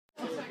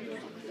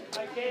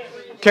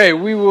Okay,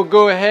 we will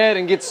go ahead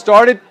and get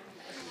started.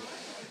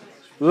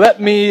 Let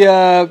me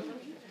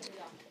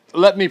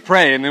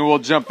pray, and then we'll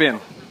jump in.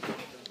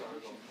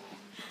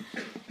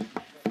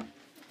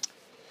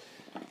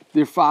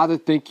 Dear Father,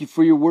 thank you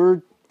for your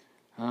word.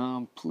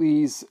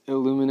 Please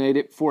illuminate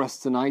it for us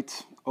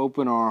tonight.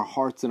 Open our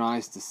hearts and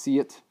eyes to see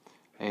it,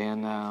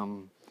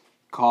 and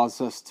cause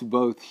us to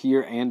both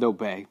hear and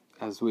obey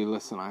as we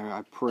listen.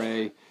 I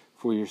pray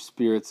for your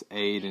Spirit's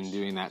aid in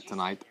doing that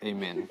tonight.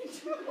 Amen.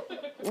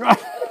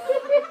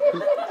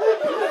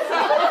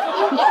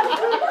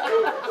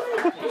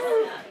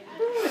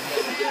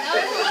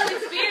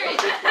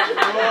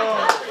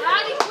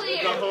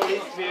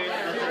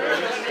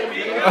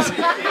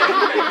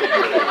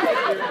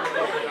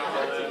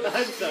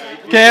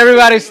 Okay,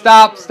 everybody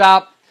stop.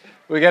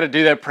 We got to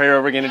do that prayer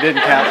over again. It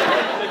didn't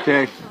count.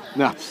 Okay,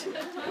 no.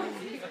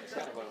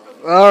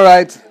 All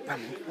right.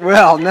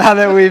 Well, now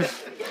that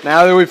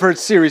we've heard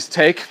Siri's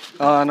take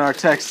on our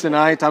text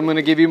tonight, I'm going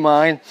to give you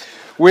mine.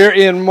 We're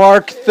in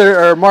Mark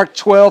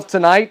 12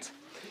 tonight.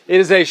 It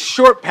is a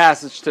short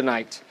passage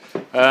tonight,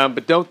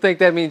 but don't think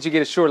that means you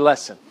get a short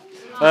lesson.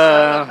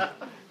 No,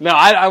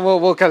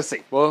 we'll kind of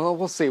see.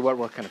 We'll see what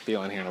we're kind of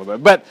feeling here in a little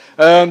bit. But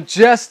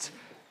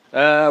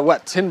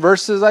 10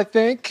 verses, I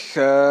think?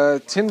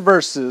 10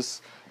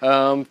 verses,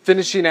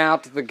 finishing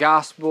out the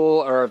gospel,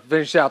 or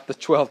finish out the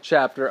 12th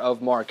chapter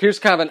of Mark. Here's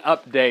kind of an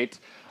update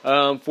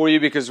for you,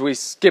 because we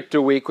skipped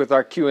a week with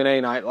our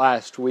Q&A night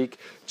last week,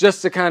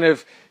 just to kind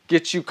of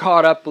get you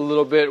caught up a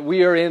little bit.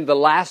 We are in the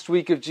last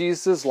week of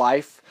Jesus'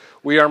 life.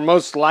 We are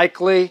most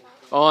likely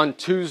on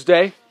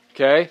Tuesday,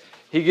 okay?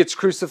 He gets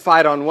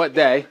crucified on what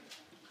day?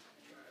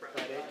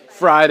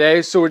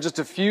 Friday. So we're just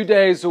a few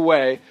days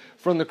away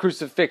from the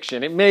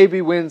crucifixion. It may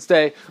be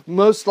Wednesday.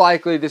 Most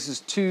likely this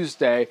is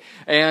Tuesday.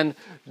 And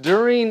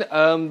during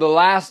the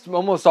last,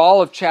 almost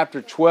all of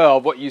chapter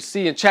 12, what you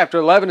see in chapter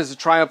 11 is a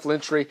triumphal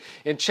entry.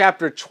 In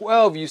chapter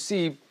 12, you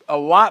see a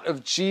lot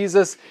of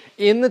Jesus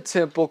in the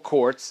temple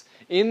courts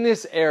in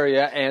this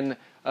area, and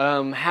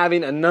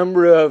having a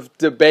number of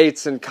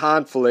debates and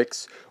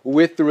conflicts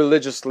with the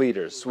religious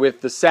leaders, with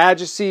the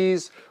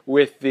Sadducees,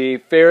 with the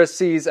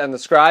Pharisees and the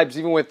scribes,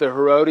 even with the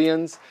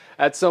Herodians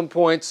at some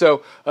point.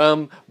 So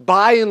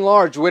by and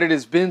large, what it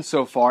has been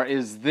so far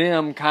is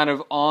them kind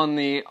of on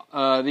the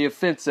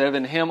offensive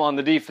and him on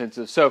the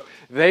defensive. So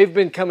they've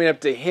been coming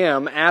up to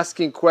him,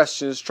 asking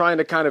questions, trying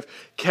to kind of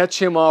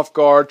catch him off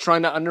guard,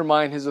 trying to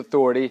undermine his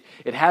authority.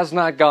 It has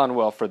not gone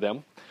well for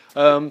them.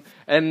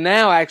 And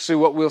now, actually,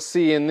 what we'll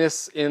see in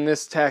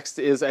this text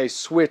is a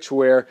switch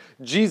where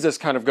Jesus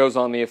kind of goes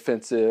on the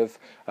offensive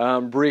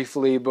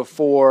briefly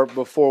before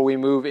we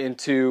move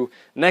into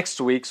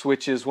next week's,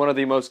 which is one of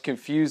the most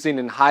confusing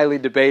and highly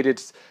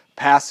debated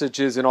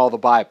passages in all the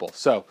Bible.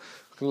 So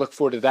we can look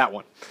forward to that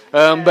one.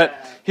 But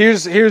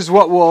here's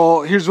what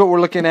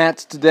we're looking at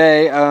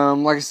today.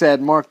 Like I said,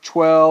 Mark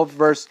 12,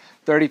 verse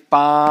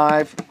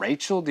 35.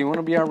 Rachel, do you want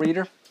to be our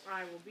reader?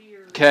 I will be your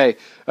reader. Okay.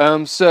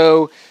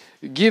 So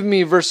give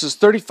me verses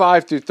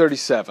 35 through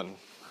 37. And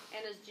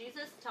as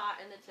Jesus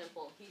taught in the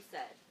temple, he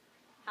said,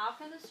 "How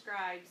can the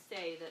scribes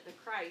say that the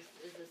Christ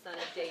is the son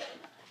of David?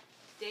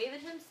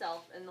 David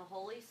himself and the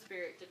Holy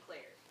Spirit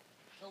declared,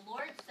 'The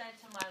Lord said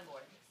to my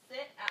Lord,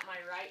 sit at my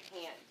right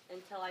hand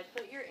until I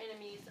put your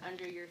enemies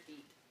under your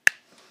feet.'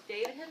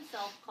 David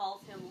himself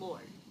calls him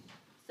Lord.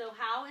 So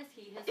how is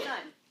he his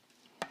son?"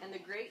 And the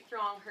great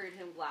throng heard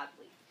him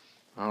gladly.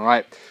 All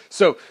right.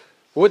 So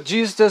what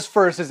Jesus does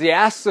first is he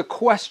asks a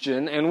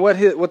question, and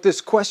what this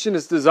question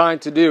is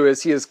designed to do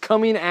is he is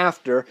coming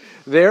after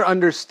their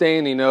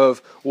understanding of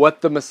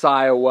what the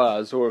Messiah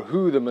was, or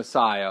who the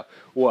Messiah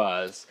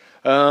was.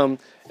 And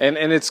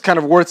it's kind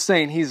of worth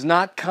saying he's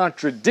not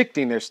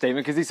contradicting their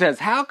statement, because he says,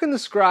 how can the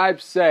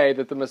scribes say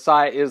that the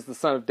Messiah is the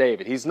son of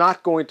David? He's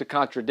not going to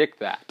contradict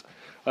that.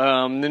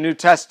 The New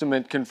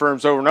Testament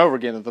confirms over and over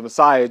again that the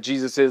Messiah,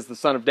 Jesus, is the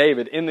son of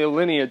David, in the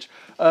lineage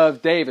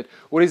of David.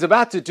 What he's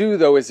about to do,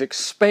 though, is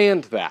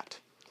expand that.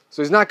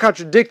 So he's not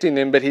contradicting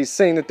them, but he's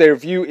saying that their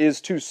view is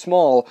too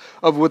small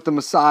of what the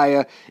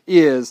Messiah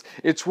is.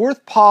 It's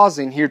worth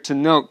pausing here to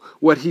note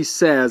what he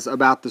says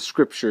about the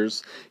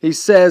Scriptures. He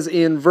says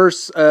in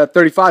verse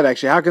 35,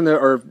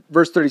 actually,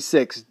 verse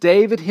 36,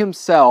 David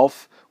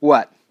himself,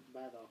 what?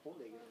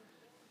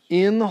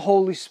 In the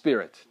Holy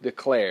Spirit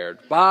declared.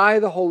 By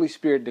the Holy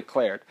Spirit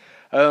declared.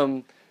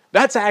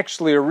 That's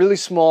actually a really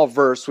small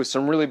verse with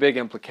some really big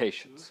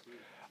implications.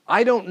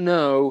 I don't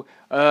know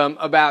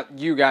about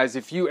you guys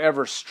if you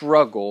ever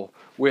struggle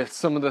with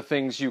some of the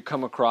things you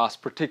come across,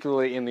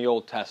 particularly in the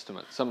Old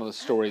Testament, some of the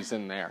stories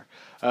in there.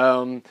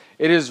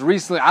 It is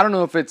recently, I don't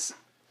know if it's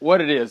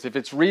what it is. If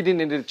it's reading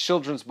into the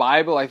children's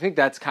Bible, I think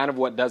that's kind of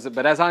what does it.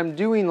 But as I'm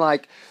doing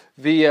like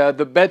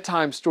the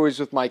bedtime stories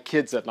with my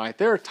kids at night,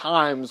 there are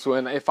times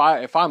when if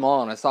I'm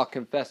honest, I'll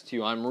confess to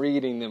you, I'm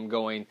reading them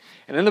going,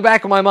 and in the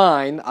back of my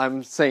mind,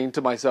 I'm saying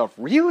to myself,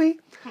 really?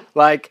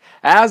 Like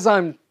as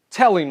I'm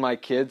telling my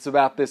kids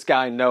about this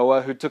guy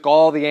Noah who took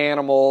all the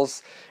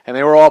animals and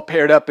they were all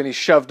paired up and he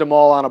shoved them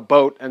all on a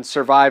boat and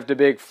survived a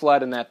big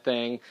flood in that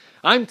thing.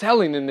 I'm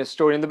telling in this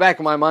story, in the back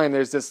of my mind,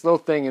 there's this little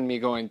thing in me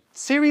going,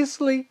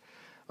 seriously?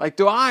 Like,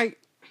 do I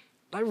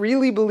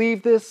really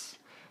believe this?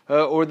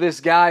 Or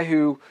this guy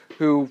who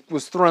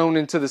was thrown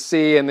into the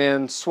sea and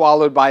then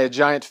swallowed by a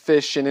giant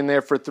fish and in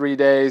there for 3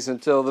 days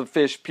until the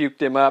fish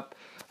puked him up.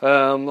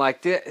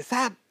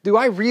 Do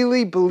I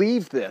really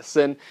believe this?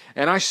 And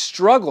I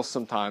struggle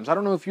sometimes. I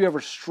don't know if you ever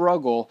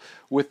struggle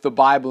with the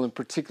Bible, and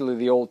particularly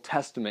the Old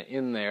Testament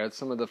in there.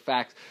 Some of the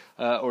facts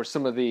or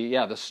some of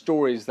the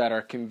stories that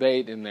are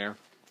conveyed in there.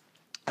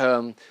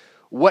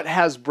 What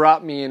has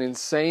brought me an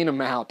insane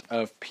amount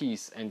of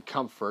peace and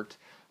comfort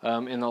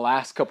in the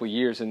last couple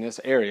years in this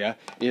area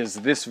is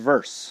this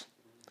verse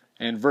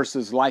and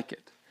verses like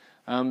it.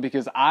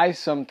 Because I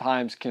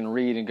sometimes can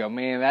read and go,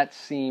 man, that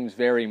seems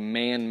very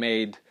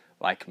man-made,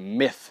 like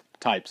myth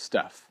type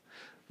stuff.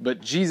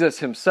 But Jesus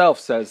himself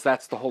says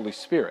that's the Holy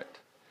Spirit.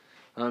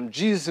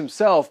 Jesus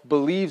himself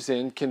believes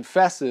in,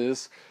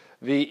 confesses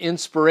the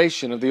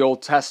inspiration of the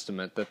Old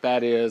Testament,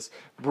 that is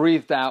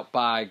breathed out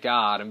by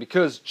God. And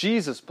because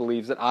Jesus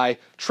believes it, I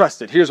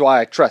trust it. Here's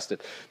why I trust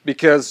it.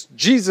 Because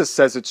Jesus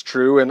says it's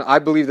true, and I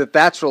believe that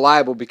that's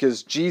reliable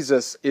because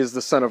Jesus is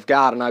the Son of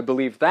God, and I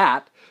believe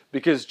that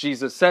because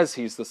Jesus says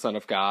he's the Son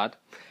of God.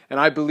 And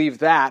I believe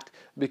that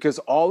because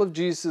all of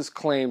Jesus'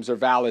 claims are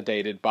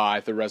validated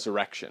by the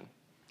resurrection.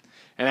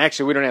 And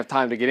actually, we don't have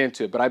time to get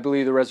into it, but I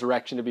believe the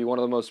resurrection to be one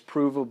of the most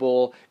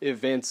provable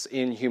events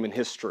in human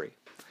history.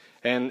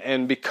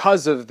 And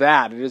because of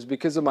that, it is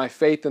because of my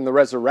faith in the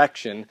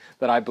resurrection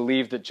that I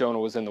believe that Jonah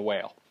was in the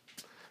whale.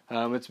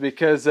 It's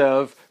because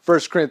of 1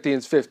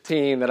 Corinthians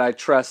 15 that I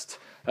trust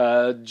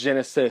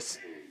Genesis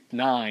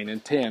 9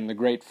 and 10, the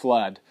great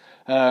flood.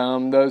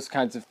 Those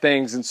kinds of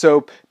things. And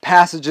so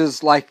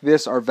passages like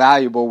this are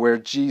valuable where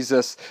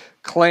Jesus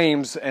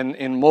claims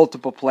in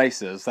multiple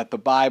places that the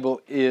Bible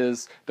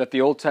is, that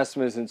the Old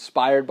Testament is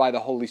inspired by the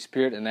Holy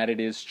Spirit and that it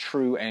is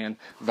true and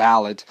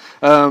valid.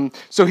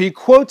 So he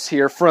quotes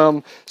here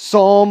from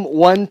Psalm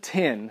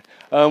 110,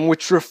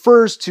 which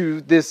refers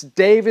to this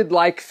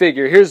David-like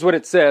figure. Here's what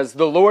it says: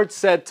 "The Lord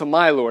said to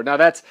my Lord." Now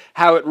that's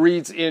how it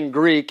reads in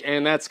Greek,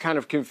 and that's kind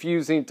of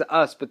confusing to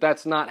us, but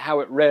that's not how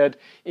it read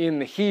in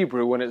the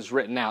Hebrew when it's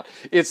written out.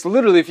 It's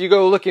literally, if you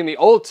go look in the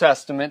Old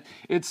Testament,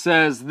 it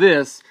says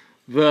this: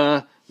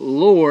 "The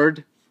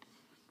Lord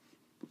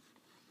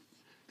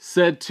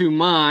said to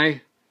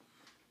my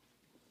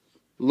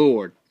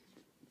Lord."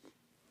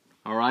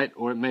 All right,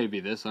 or it may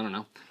be this, I don't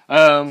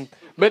know.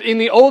 But in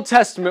the Old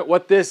Testament,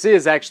 what this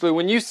is actually,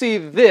 when you see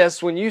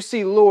this, when you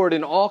see Lord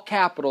in all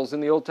capitals in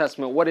the Old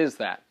Testament, what is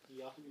that?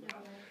 Yahweh.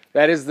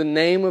 That is the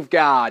name of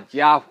God,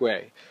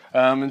 Yahweh.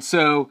 And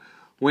so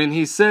when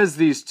he says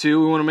these two,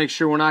 we want to make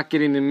sure we're not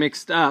getting them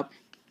mixed up.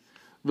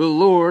 The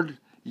Lord,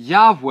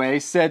 Yahweh,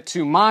 said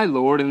to my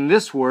Lord, and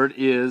this word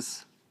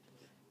is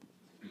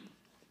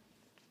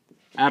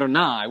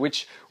Adonai,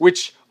 which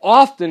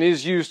often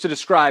is used to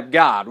describe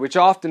God, which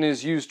often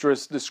is used to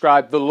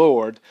describe the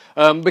Lord,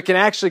 but can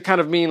actually kind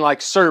of mean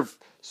like serve,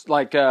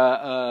 like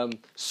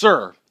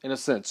sir, in a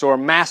sense, or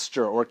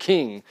master, or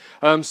king.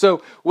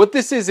 So what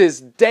this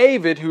is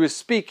David who is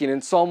speaking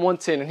in Psalm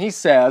 110, and he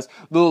says,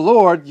 "The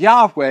Lord,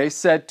 Yahweh,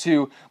 said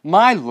to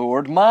my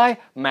Lord, my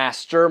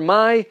master,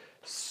 my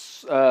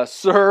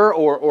sir,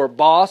 or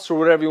boss, or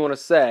whatever you want to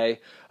say,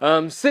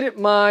 sit at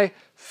my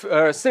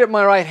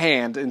right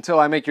hand until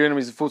I make your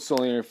enemies a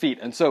footstool under your feet."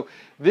 And so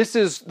this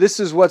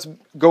is what's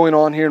going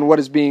on here and what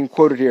is being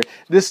quoted here.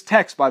 This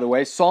text, by the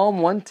way, Psalm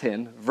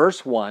 110,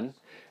 verse 1,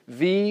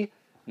 the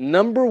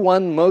number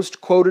one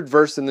most quoted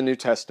verse in the New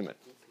Testament.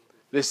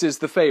 This is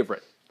the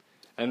favorite.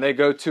 And they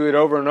go to it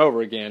over and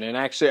over again. And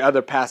actually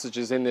other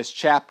passages in this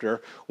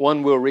chapter,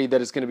 one we'll read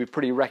that is going to be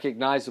pretty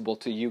recognizable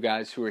to you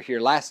guys who were here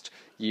last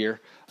year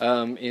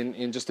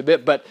in just a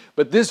bit. But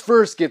this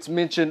verse gets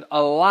mentioned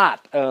a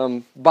lot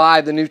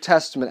by the New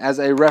Testament as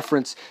a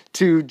reference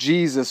to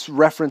Jesus,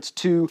 reference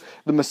to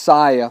the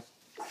Messiah.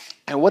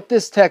 And what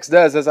this text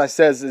does, as I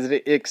said, is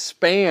it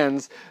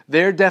expands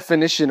their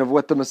definition of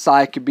what the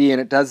Messiah could be,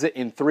 and it does it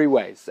in three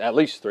ways, at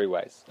least three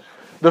ways.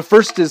 The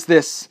first is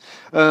this: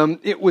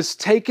 it was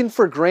taken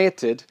for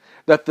granted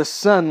that the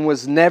Son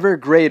was never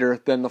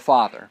greater than the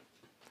Father.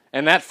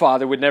 And that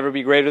Father would never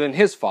be greater than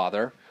His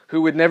Father,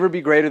 who would never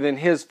be greater than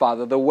His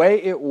Father. The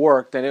way it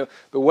worked and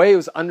the way it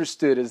was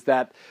understood is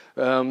that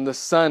the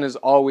Son is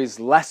always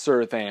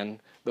lesser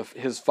than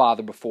His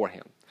Father before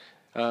Him.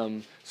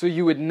 So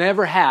you would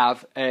never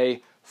have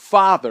a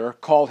father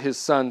call his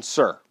son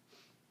sir.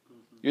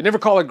 You'd never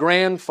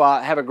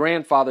have a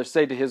grandfather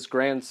say to his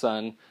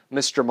grandson,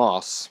 Mr.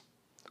 Moss,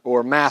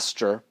 or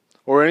master,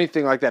 or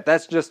anything like that.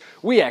 That's just,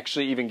 we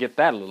actually even get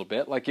that a little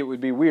bit. Like it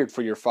would be weird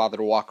for your father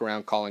to walk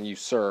around calling you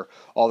sir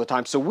all the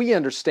time. So we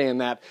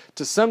understand that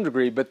to some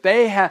degree, but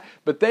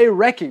they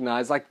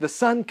recognize like the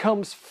son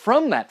comes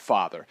from that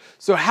father.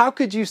 So how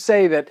could you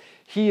say that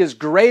he is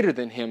greater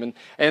than him.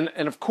 And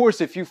of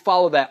course, if you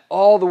follow that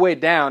all the way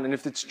down, and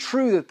if it's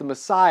true that the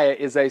Messiah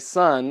is a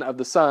son of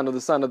the son of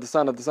the son of the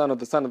son of the son of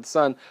the son of the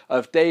son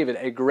of David,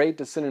 a great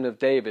descendant of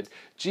David,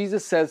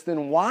 Jesus says,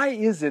 then why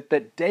is it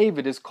that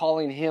David is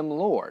calling him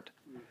Lord?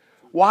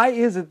 Why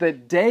is it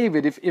that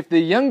David, if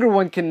the younger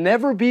one can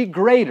never be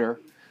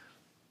greater,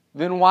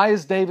 then why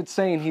is David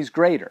saying he's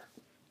greater?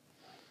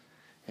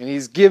 And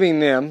he's giving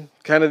them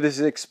kind of this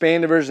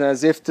expanded version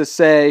as if to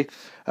say,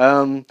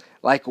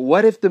 like,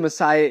 what if the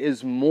Messiah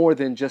is more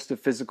than just a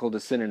physical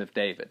descendant of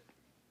David?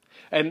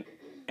 And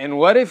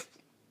what if,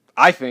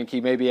 I think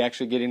he may be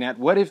actually getting at,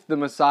 what if the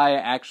Messiah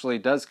actually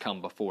does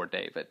come before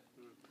David?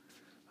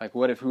 Like,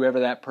 what if whoever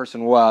that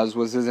person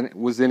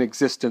was in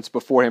existence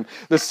before him?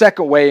 The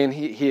second way, and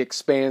he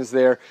expands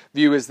their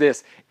view, is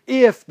this.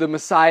 If the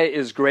Messiah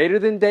is greater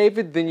than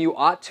David, then you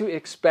ought to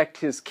expect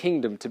his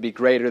kingdom to be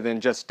greater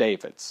than just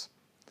David's.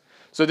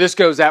 So this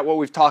goes at what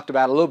we've talked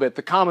about a little bit,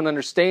 the common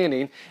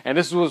understanding, and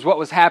this was what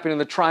was happening in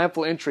the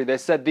triumphal entry. They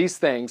said these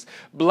things,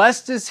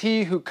 blessed is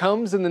he who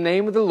comes in the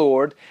name of the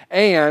Lord,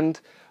 and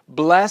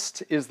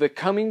blessed is the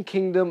coming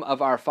kingdom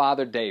of our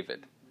father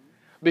David.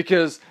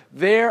 Because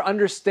their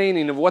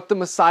understanding of what the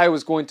Messiah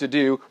was going to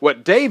do,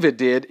 what David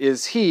did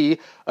is he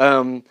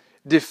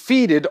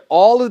defeated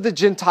all of the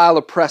Gentile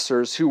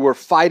oppressors who were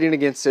fighting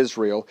against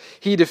Israel.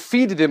 He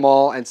defeated them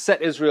all and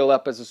set Israel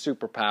up as a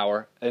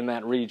superpower in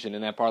that region,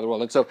 in that part of the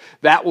world. And so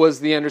that was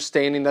the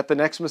understanding that the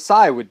next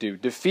Messiah would do.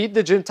 Defeat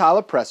the Gentile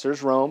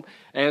oppressors, Rome,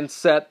 and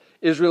set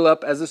Israel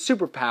up as a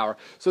superpower.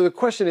 So the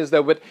question is,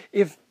 though, but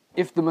if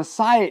the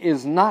Messiah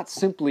is not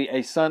simply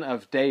a son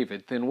of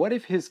David, then what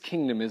if his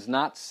kingdom is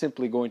not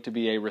simply going to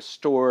be a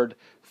restored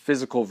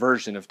physical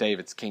version of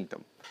David's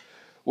kingdom?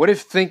 What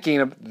if thinking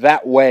of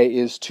that way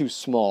is too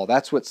small?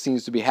 That's what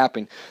seems to be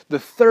happening. The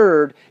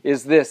third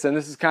is this, and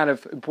this is kind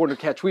of important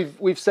to catch.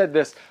 We've said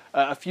this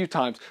a few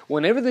times.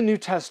 Whenever the New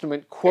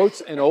Testament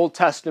quotes an Old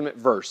Testament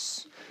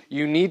verse,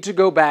 you need to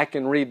go back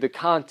and read the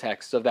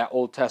context of that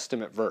Old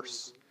Testament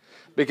verse.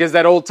 Because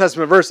that Old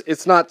Testament verse,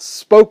 it's not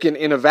spoken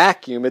in a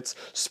vacuum. It's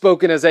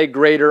spoken as a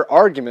greater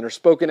argument or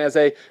spoken as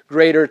a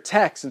greater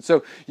text. And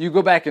so you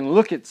go back and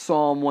look at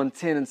Psalm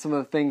 110 and some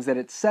of the things that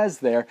it says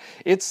there.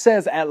 It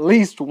says at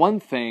least one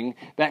thing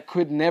that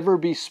could never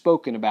be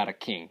spoken about a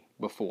king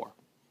before.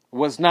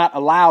 Was not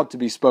allowed to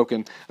be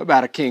spoken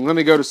about a king. Let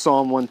me go to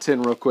Psalm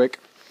 110 real quick.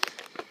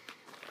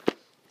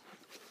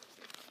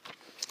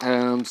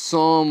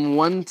 Psalm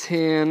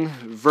 110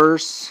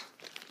 verse...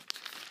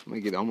 Let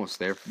me get almost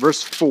there.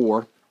 Verse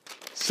 4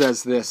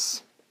 says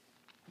this.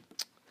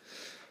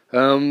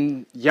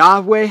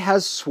 Yahweh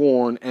has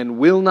sworn and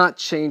will not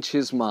change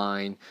his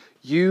mind.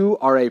 You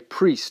are a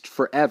priest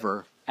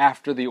forever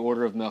after the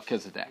order of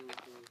Melchizedek.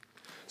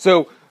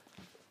 So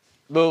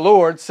the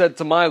Lord said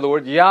to my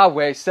Lord,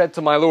 Yahweh said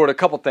to my Lord a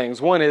couple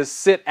things. One is,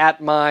 sit at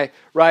my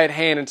right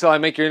hand until I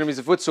make your enemies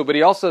a footstool. But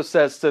he also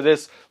says to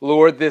this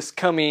Lord, this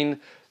coming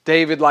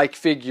David-like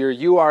figure,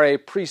 you are a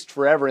priest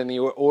forever in the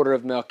order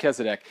of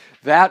Melchizedek.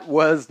 That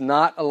was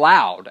not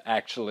allowed,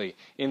 actually,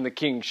 in the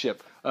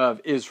kingship of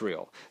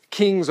Israel.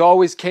 Kings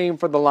always came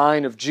from the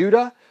line of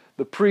Judah.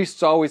 The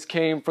priests always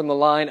came from the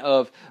line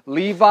of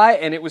Levi,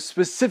 and it was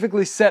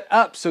specifically set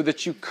up so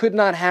that you could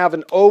not have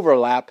an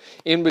overlap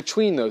in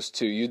between those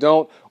two. You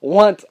don't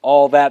want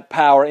all that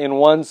power in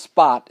one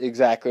spot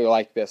exactly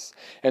like this.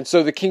 And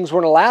so the kings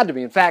weren't allowed to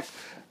be. In fact,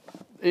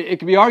 it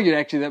can be argued,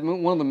 actually, that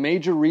one of the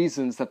major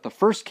reasons that the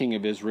first king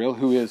of Israel,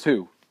 who is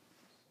who?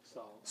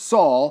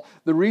 Saul,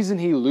 the reason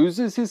he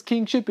loses his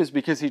kingship is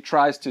because he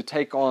tries to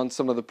take on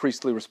some of the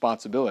priestly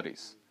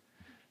responsibilities.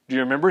 Do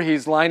you remember?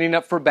 He's lining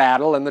up for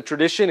battle, and the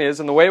tradition is,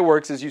 and the way it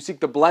works is you seek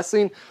the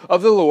blessing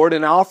of the Lord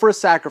and offer a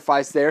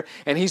sacrifice there,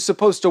 and he's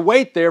supposed to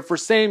wait there for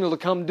Samuel to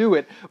come do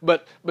it,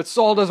 but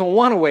Saul doesn't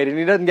want to wait, and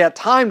he doesn't get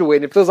time to wait,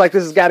 and it feels like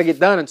this has got to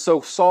get done, and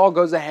so Saul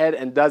goes ahead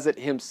and does it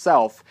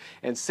himself,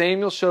 and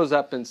Samuel shows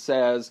up and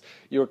says,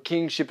 your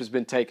kingship has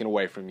been taken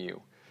away from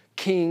you.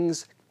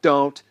 Kings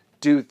don't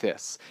do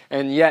this.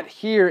 And yet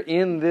here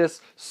in this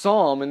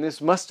psalm, and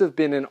this must have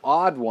been an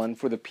odd one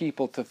for the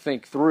people to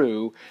think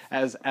through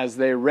as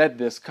they read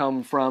this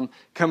coming from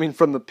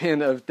the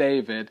pen of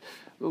David,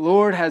 the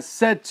Lord has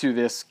said to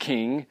this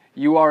king,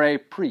 you are a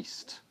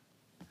priest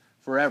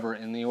forever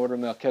in the order of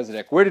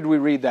Melchizedek. Where did we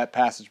read that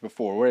passage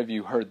before? Where have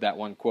you heard that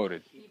one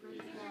quoted?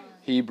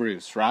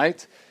 Hebrews,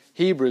 right?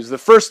 Hebrews. The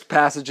first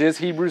passage is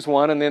Hebrews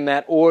 1, and then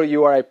that, or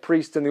you are a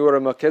priest in the order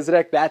of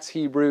Melchizedek, that's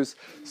Hebrews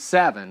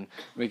 7,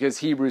 because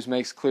Hebrews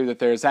makes clear that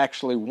there is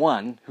actually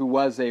one who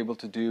was able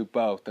to do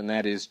both, and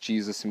that is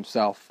Jesus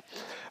himself.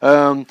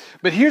 But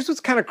here's what's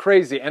kind of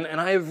crazy, and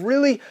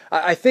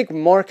I think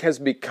Mark has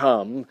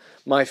become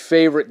my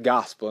favorite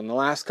gospel. In the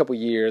last couple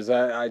of years,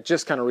 I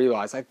just kind of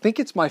realized, I think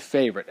it's my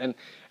favorite,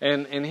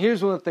 and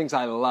here's one of the things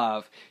I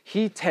love.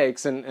 He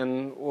takes,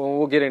 and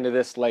we'll get into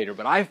this later,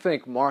 but I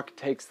think Mark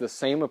takes the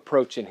same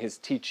approach in his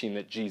teaching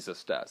that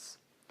Jesus does.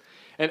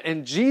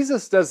 And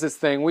Jesus does this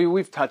thing,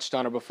 we've touched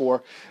on it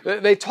before.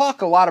 They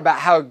talk a lot about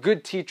how a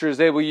good teacher is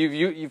able,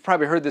 you've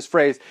probably heard this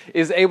phrase,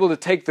 is able to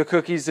take the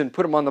cookies and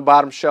put them on the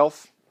bottom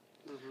shelf.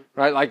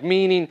 right? Like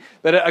meaning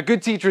that a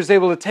good teacher is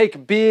able to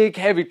take big,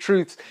 heavy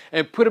truths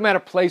and put them at a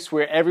place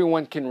where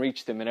everyone can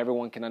reach them and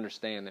everyone can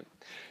understand them.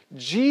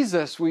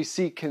 Jesus, we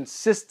see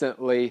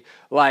consistently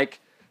like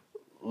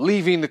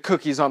leaving the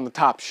cookies on the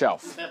top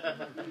shelf.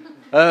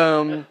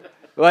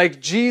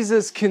 Like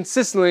Jesus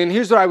consistently, and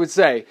here's what I would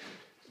say.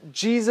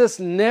 Jesus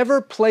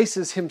never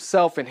places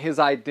himself and his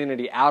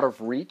identity out of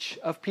reach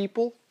of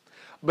people,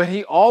 but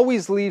he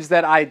always leaves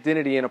that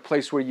identity in a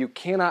place where you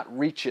cannot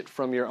reach it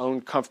from your own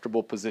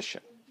comfortable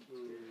position.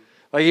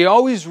 Like he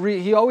always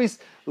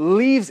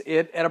leaves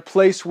it at a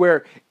place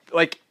where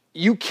like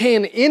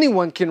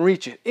anyone can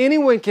reach it.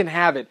 Anyone can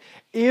have it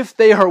if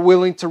they are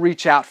willing to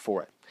reach out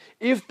for it.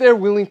 If they're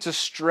willing to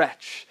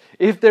stretch.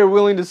 If they're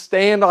willing to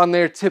stand on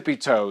their tippy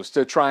toes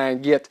to try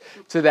and get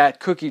to that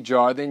cookie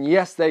jar, then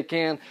yes, they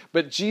can.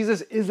 But Jesus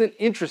isn't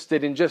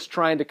interested in just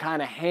trying to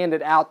kind of hand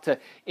it out to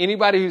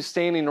anybody who's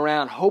standing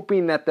around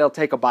hoping that they'll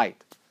take a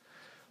bite.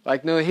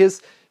 Like, no,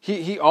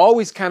 he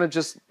always kind of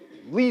just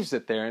leaves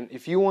it there. And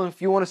if you want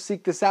to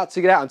seek this out,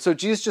 seek it out. And so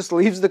Jesus just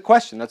leaves the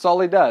question. That's all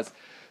he does.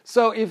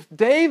 So if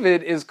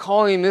David is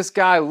calling this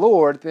guy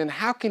Lord, then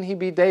how can he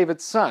be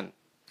David's son?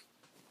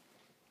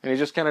 And he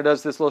just kind of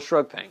does this little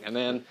shrug thing.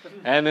 And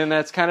then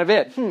that's kind of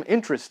it.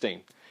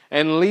 Interesting.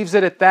 And leaves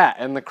it at that.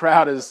 And the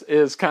crowd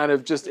is kind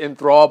of just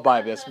enthralled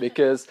by this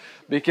because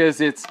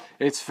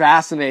it's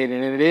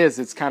fascinating. And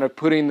it's kind of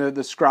putting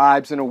the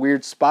scribes in a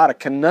weird spot, a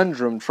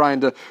conundrum,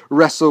 trying to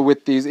wrestle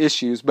with these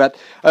issues. But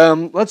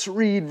let's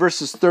read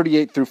verses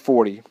 38 through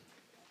 40.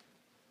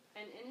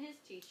 And in his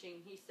teaching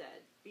he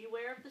said,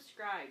 "Beware of the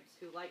scribes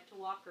who like to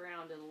walk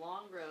around in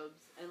long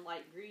robes and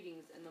like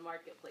greetings in the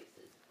marketplaces,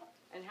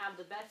 and have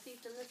the best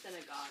seats in the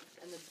synagogues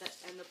and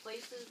the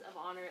places of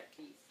honor at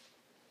feasts,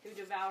 who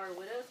devour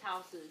widows'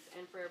 houses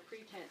and for a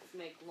pretense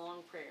make long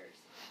prayers.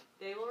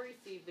 They will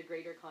receive the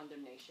greater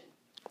condemnation."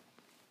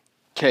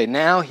 Okay,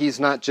 now he's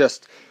not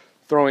just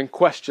throwing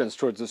questions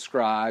towards the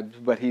scribes,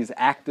 but he's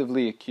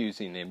actively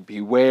accusing them.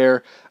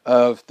 Beware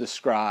of the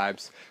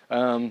scribes.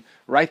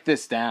 Write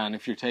this down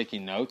if you're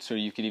taking notes, or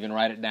you could even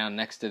write it down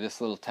next to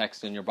this little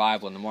text in your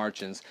Bible in the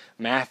margins.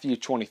 Matthew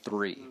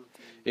 23.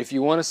 If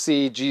you want to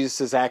see Jesus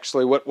is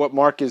actually, what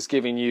Mark is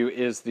giving you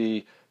is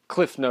the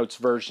Cliff Notes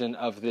version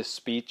of this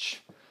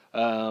speech.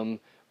 But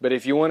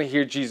if you want to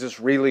hear Jesus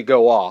really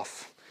go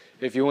off,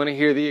 if you want to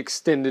hear the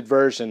extended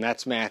version,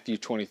 that's Matthew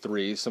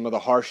 23. Some of the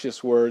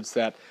harshest words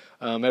that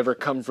ever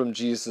come from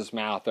Jesus'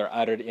 mouth are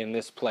uttered in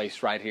this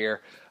place right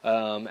here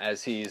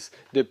as he's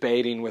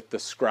debating with the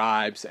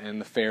scribes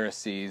and the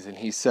Pharisees, and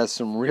he says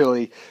some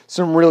really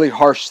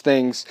harsh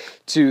things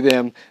to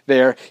them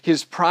there.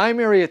 His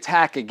primary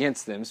attack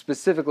against them,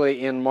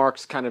 specifically in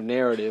Mark's kind of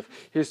narrative,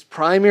 his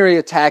primary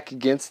attack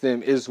against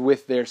them is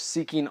with their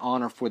seeking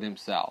honor for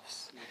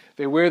themselves.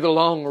 They wear the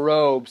long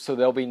robes so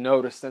they'll be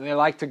noticed, and they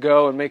like to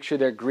go and make sure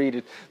they're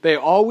greeted. They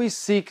always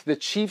seek the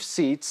chief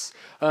seats,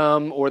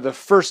 or the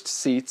first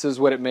seats is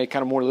what it may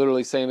kind of more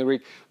literally say in the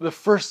Greek, the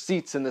first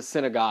seats in the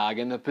synagogue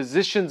and the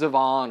positions of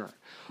honor.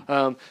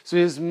 So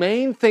his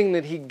main thing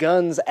that he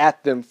guns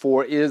at them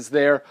for is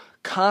their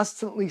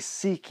constantly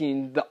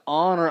seeking the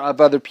honor of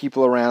other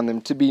people around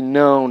them, to be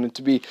known and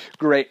to be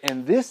great.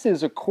 And this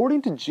is,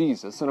 according to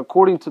Jesus and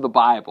according to the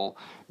Bible,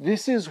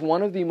 this is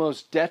one of the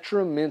most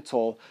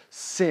detrimental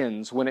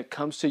sins when it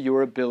comes to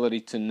your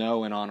ability to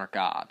know and honor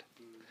God.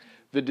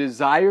 The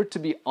desire to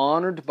be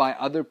honored by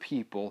other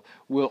people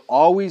will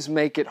always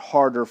make it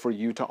harder for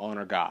you to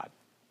honor God.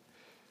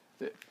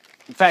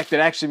 In fact,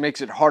 it actually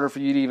makes it harder for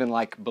you to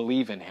even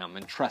believe in Him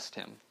and trust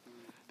Him.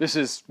 This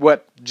is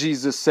what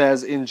Jesus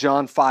says in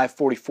John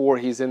 5:44.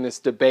 He's in this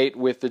debate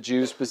with the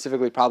Jews,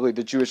 specifically probably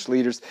the Jewish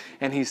leaders,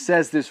 and he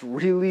says this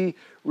really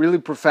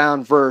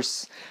profound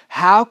verse.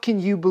 How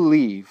can you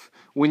believe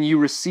when you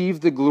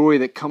receive the glory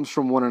that comes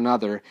from one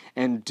another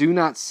and do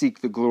not seek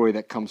the glory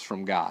that comes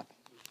from God?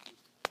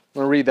 I'm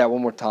going to read that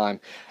one more time.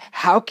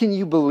 How can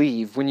you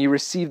believe when you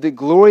receive the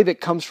glory that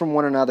comes from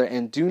one another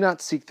and do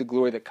not seek the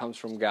glory that comes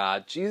from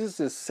God? Jesus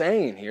is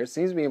saying here,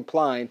 seems to be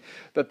implying,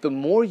 that the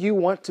more you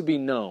want to be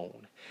known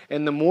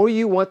and the more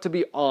you want to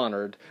be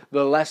honored,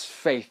 the less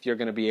faith you're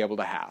going to be able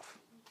to have.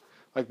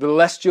 The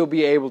less you'll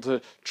be able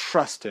to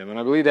trust Him. And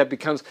I believe that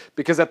becomes,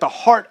 because at the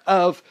heart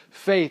of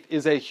faith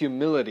is a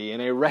humility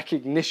and a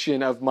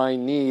recognition of my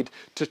need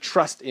to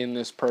trust in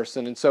this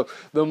person. And so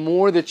the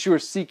more that you are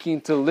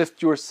seeking to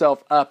lift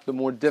yourself up, the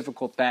more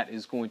difficult that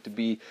is going to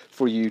be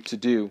for you to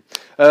do.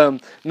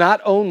 Not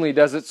only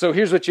does it, so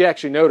here's what you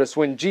actually notice.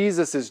 When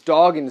Jesus is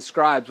dogging the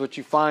scribes, what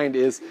you find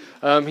is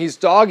He's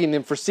dogging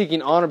them for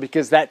seeking honor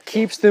because that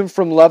keeps them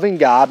from loving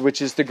God,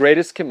 which is the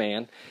greatest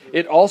command.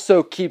 It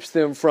also keeps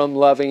them from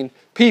loving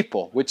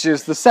people, which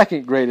is the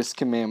second greatest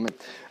commandment.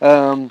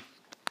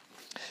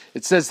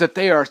 It says that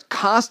they are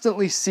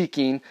constantly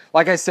seeking,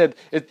 like I said,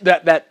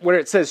 that where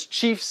it says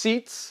chief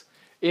seats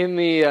in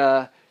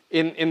the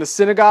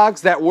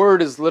synagogues, that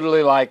word is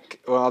literally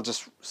I'll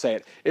just say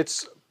it.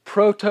 It's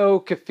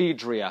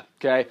proto-cathedria,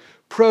 okay?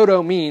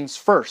 Proto means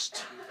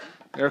first.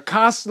 They're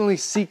constantly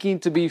seeking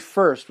to be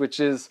first, which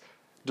is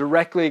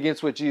directly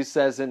against what Jesus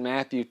says in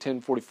Matthew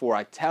 10:44.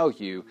 I tell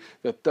you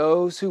that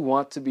those who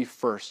want to be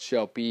first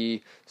shall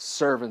be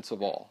servants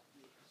of all,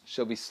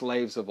 shall be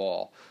slaves of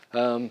all.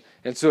 And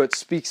so it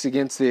speaks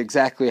against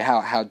exactly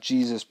how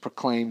Jesus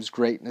proclaims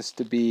greatness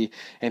to be.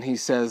 And he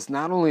says,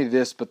 not only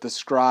this, but the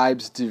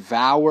scribes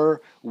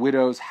devour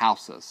widows'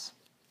 houses.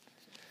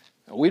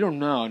 We don't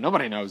know.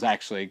 Nobody knows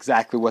actually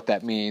exactly what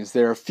that means.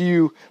 There are a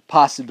few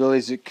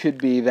possibilities. It could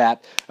be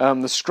that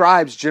the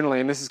scribes generally,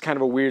 and this is kind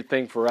of a weird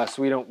thing for us,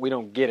 we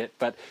don't get it,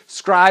 but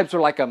scribes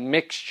are like a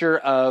mixture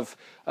of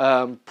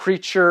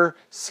preacher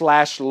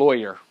 /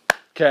 lawyer,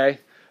 okay?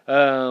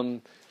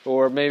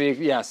 Or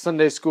maybe,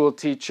 Sunday school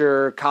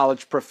teacher,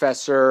 college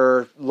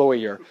professor,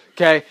 lawyer,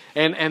 okay?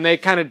 And they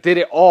kind of did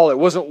it all. It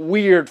wasn't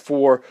weird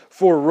for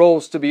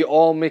roles to be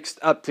all mixed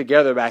up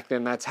together back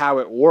then. That's how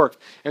it worked.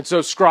 And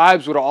so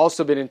scribes would have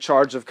also been in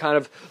charge of kind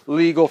of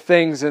legal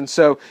things. And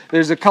so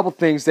there's a couple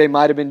things they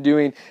might have been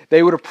doing.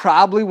 They would have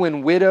probably,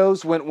 when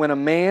a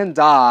man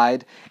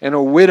died and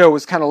a widow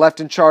was kind of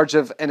left in charge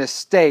of an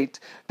estate,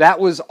 that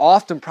was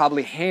often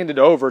probably handed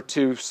over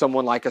to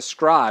someone like a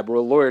scribe or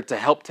a lawyer to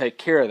help take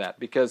care of that,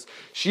 because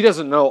she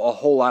doesn't know a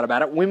whole lot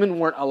about it. Women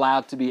weren't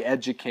allowed to be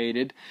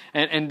educated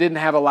and didn't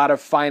have a lot of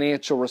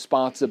financial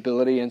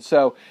responsibility, and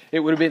so it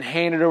would have been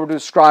handed over to a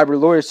scribe or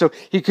lawyer. So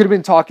he could have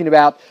been talking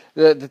about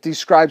that these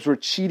scribes were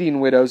cheating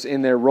widows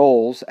in their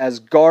roles as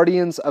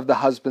guardians of the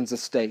husband's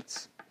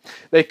estates.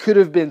 They could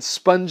have been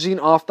sponging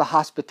off the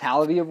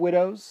hospitality of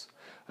widows.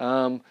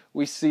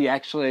 We see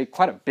actually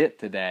quite a bit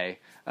today.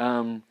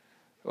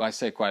 I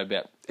say quite a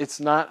bit. It's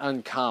not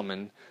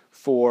uncommon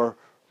for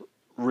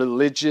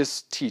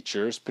religious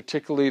teachers,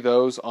 particularly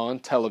those on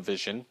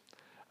television,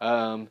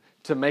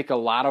 to make a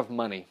lot of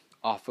money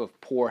off of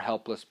poor,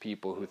 helpless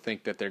people who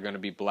think that they're going to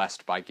be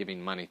blessed by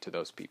giving money to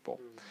those people.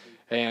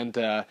 And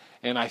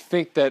I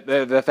think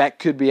that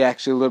could be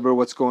actually a little bit of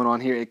what's going on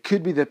here. It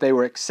could be that they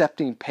were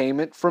accepting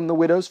payment from the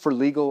widows for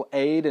legal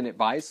aid and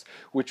advice,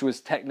 which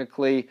was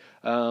technically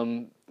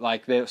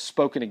like they were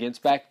spoken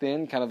against back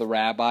then. Kind of the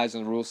rabbis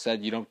and the rules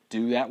said you don't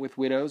do that with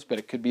widows, but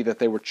it could be that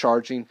they were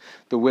charging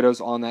the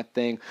widows on that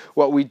thing.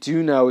 What we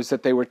do know is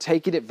that they were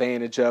taking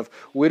advantage of.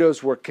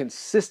 Widows were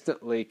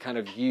consistently kind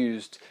of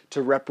used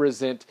to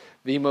represent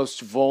the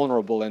most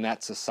vulnerable in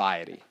that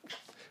society,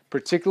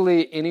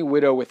 particularly any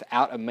widow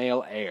without a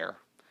male heir.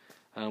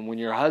 When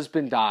your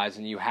husband dies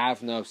and you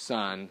have no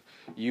son,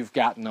 you've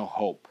got no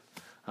hope.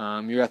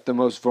 You're at the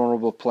most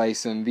vulnerable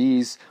place, and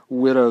these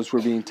widows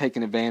were being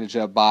taken advantage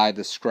of by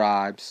the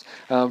scribes.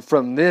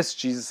 From this,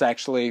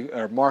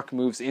 Mark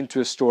moves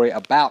into a story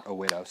about a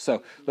widow.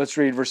 So let's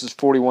read verses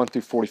 41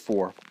 through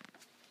 44.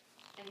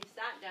 And he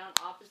sat down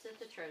opposite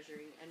the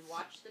treasury and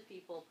watched the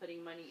people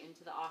putting money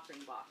into the offering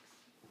box.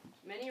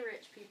 Many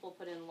rich people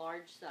put in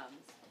large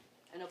sums,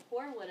 and a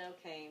poor widow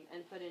came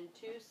and put in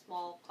 2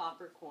 small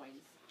copper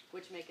coins,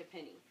 which make a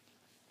penny.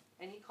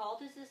 And he called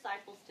his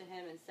disciples to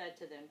him and said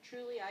to them,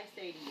 Truly I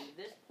say to you,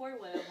 this poor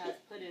widow has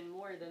put in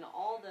more than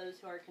all those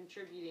who are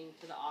contributing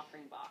to the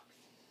offering box.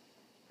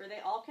 For they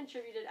all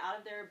contributed out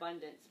of their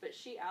abundance, but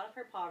she out of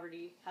her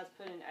poverty has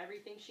put in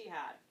everything she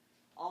had,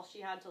 all she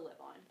had to live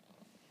on.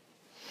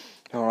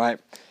 All right.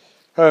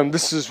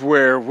 This is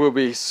where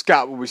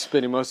Scott will be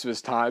spending most of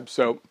his time,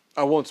 so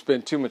I won't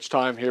spend too much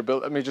time here,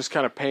 but let me just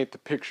kind of paint the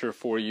picture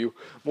for you.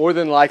 More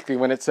than likely,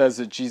 when it says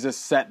that Jesus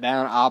sat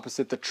down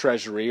opposite the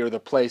treasury or the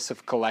place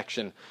of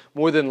collection,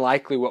 more than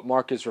likely what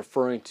Mark is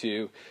referring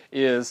to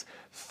is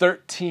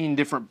 13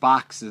 different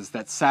boxes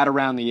that sat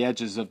around the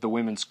edges of the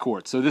women's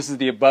court. So this is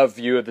the above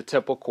view of the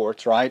temple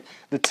courts, right?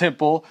 The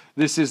temple,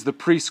 this is the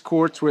priest's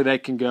courts where they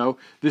can go.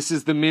 This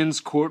is the men's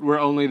court where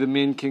only the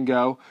men can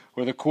go,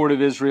 or the court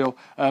of Israel.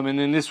 And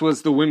then this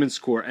was the women's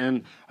court.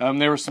 And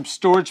there were some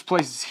storage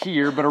places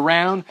here, but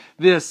around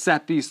this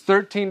sat these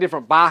 13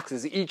 different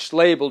boxes, each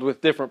labeled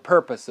with different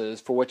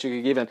purposes for what you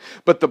could give in.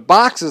 But the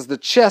boxes, the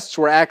chests,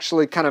 were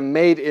actually kind of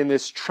made in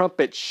this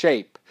trumpet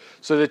shape,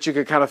 so that you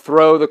could kind of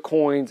throw the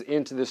coins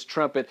into this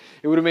trumpet.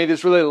 It would have made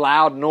this really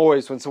loud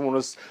noise when someone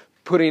was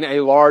putting a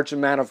large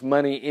amount of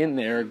money in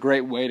there, a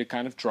great way to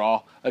kind of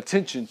draw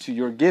attention to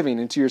your giving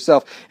and to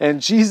yourself.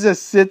 And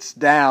Jesus sits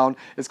down.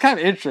 It's kind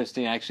of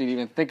interesting, actually, to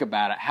even think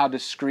about it, how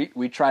discreet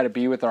we try to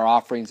be with our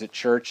offerings at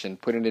church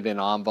and putting it in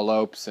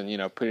envelopes and,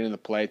 putting it in the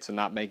plates and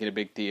not making a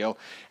big deal.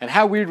 And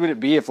how weird would it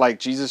be if,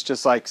 Jesus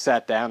just,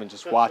 sat down and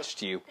just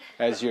watched you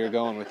as you're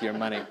going with your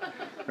money,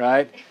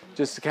 right?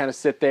 Just to kind of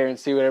sit there and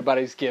see what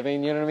everybody's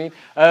giving, you know what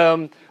I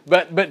mean?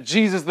 But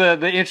Jesus, the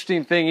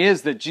interesting thing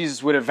is that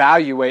Jesus would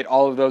evaluate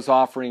all of those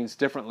offerings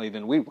differently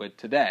than we would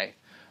today,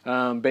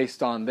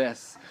 based on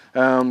this.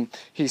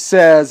 He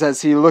says,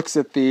 as he looks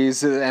at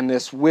these, and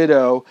this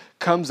widow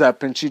comes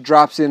up and she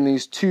drops in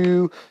these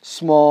 2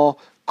 small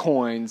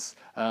coins,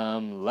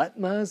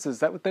 latmas, is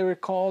that what they were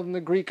called in the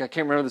Greek? I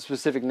can't remember the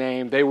specific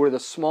name. They were the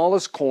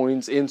smallest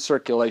coins in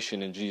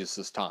circulation in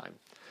Jesus' time.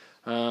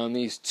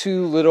 These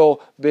 2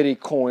 little bitty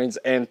coins,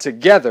 and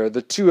together,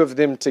 the 2 of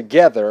them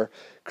together,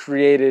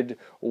 created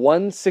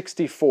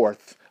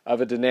 1/64th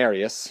of a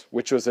denarius,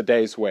 which was a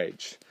day's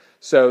wage.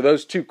 So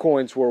those 2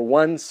 coins were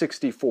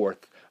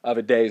 1/64th of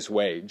a day's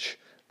wage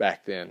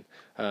back then,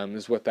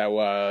 is what that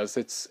was.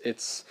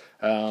 It's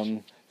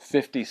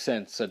 50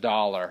 cents, a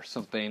dollar,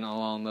 something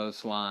along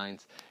those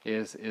lines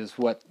is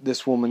what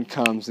this woman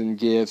comes and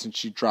gives, and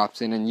she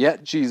drops in. And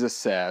yet Jesus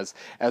says,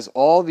 as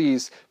all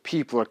these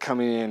people are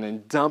coming in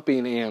and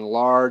dumping in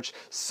large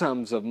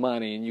sums of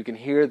money, and you can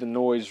hear the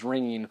noise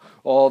ringing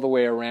all the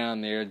way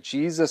around there,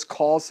 Jesus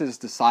calls his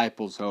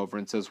disciples over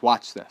and says,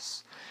 watch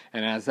this.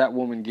 And as that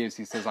woman gives,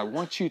 he says, I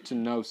want you to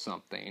know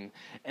something.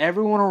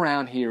 Everyone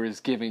around here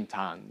is giving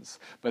tons,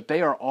 but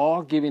they are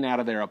all giving out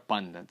of their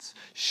abundance.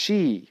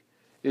 She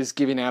is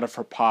giving out of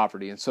her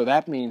poverty, and so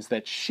that means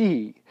that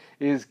she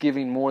is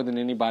giving more than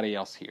anybody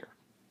else here,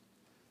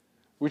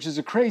 which is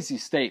a crazy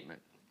statement.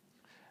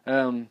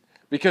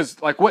 Because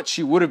like what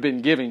she would have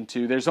been giving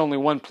to, there's only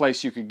one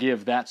place you could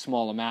give that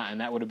small amount, and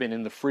that would have been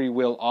in the free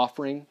will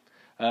offering.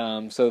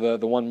 So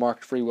the one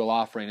marked free will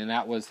offering, and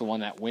that was the one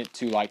that went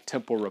to like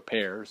temple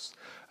repairs.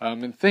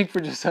 And think for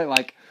just a second,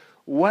 like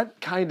what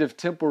kind of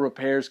temple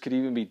repairs could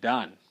even be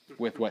done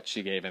with what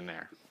she gave in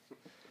there?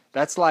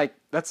 That's like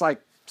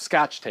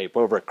Scotch tape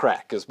over a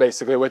crack is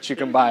basically what you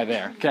can buy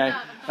there. Okay,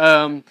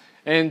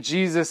 and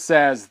Jesus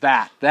says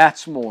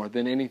that's more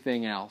than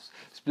anything else.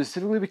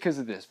 Specifically because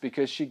of this,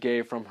 because she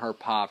gave from her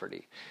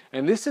poverty.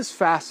 And this is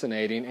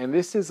fascinating, and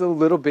this is a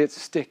little bit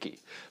sticky,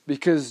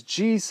 because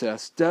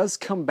Jesus does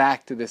come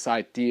back to this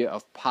idea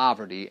of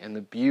poverty and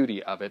the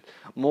beauty of it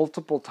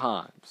multiple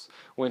times.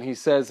 When he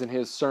says in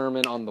his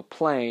Sermon on the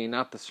Plain,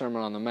 not the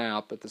Sermon on the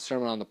Mount, but the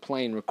Sermon on the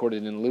Plain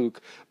recorded in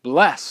Luke,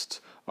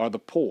 blessed are the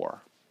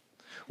poor.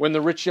 When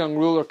the rich young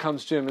ruler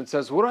comes to him and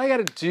says, what do I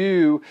got to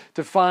do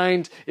to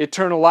find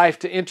eternal life,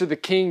 to enter the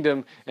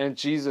kingdom? And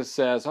Jesus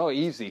says, oh,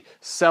 easy.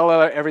 Sell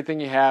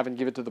everything you have and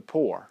give it to the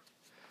poor.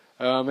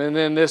 And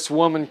then this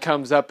woman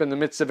comes up in the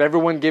midst of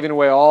everyone giving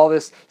away all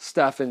this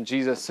stuff, and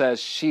Jesus says,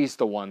 she's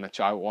the one that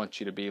I want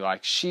you to be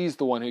like. She's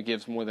the one who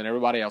gives more than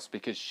everybody else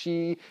because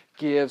she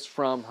gives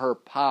from her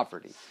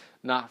poverty,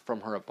 not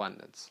from her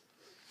abundance.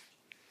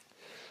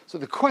 So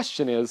the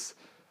question is,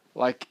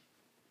 like,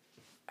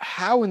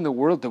 how in the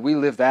world do we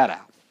live that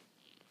out?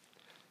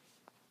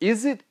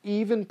 Is it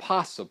even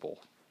possible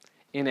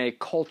in a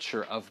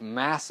culture of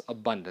mass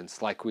abundance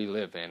like we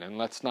live in? And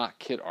let's not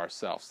kid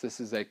ourselves.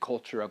 This is a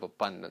culture of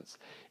abundance.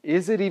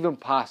 Is it even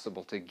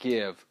possible to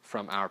give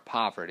from our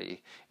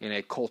poverty in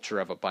a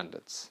culture of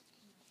abundance?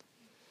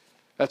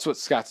 That's what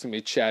Scott's going to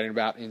be chatting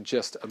about in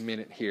just a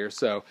minute here.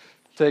 So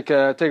take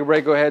a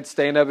break. Go ahead.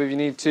 Stand up if you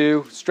need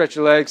to. Stretch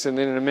your legs. And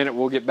then in a minute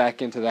we'll get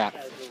back into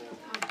that.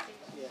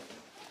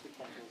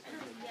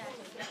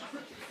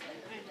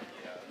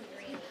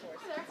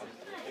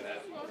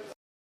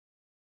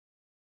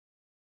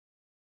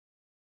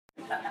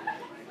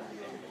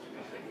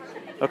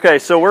 Okay,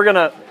 so we're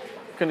gonna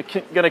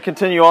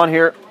continue on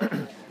here.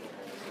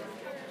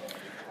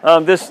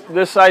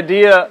 This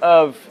idea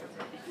of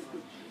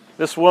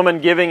this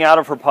woman giving out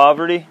of her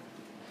poverty,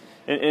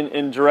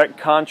 in direct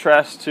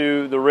contrast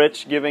to the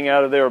rich giving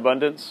out of their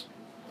abundance,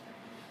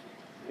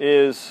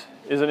 is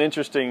an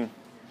interesting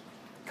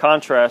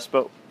contrast.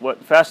 But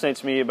what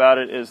fascinates me about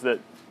it is that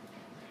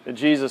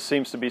Jesus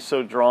seems to be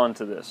so drawn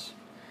to this,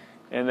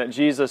 and that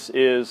Jesus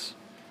is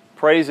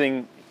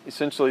praising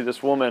essentially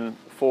this woman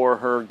for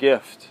her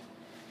gift,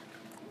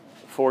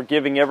 for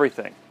giving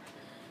everything.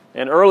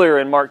 And earlier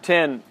in Mark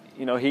 10,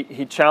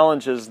 he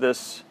challenges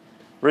this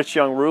rich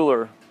young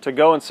ruler to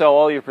go and sell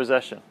all your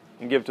possession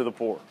and give to the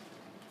poor.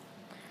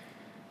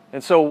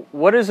 And so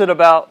what is it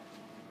about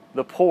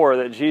the poor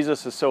that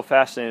Jesus is so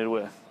fascinated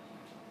with?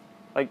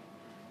 Like,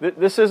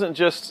 this isn't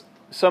just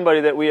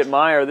somebody that we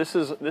admire. This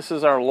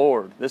is our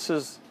Lord. This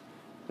is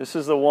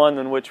the one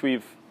in which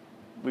we've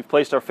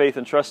placed our faith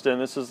and trust in.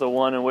 This is the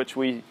one in which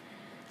we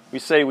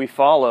say we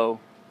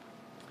follow,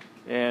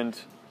 and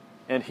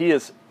he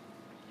is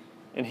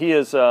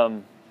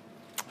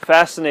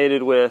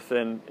fascinated with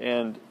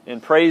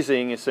and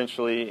praising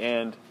essentially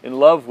and in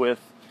love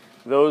with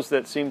those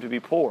that seem to be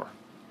poor.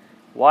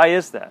 Why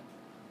is that?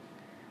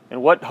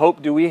 And what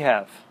hope do we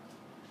have?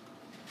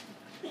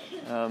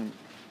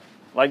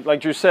 Like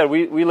Drew said,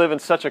 we live in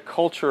such a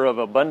culture of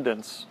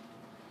abundance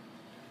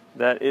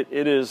that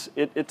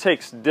it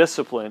takes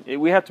discipline.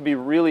 We have to be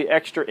really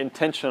extra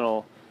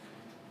intentional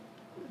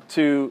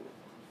to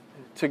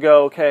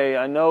go, okay,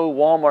 I know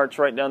Walmart's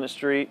right down the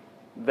street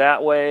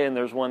that way, and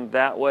there's one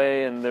that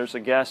way, and there's a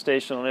gas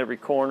station on every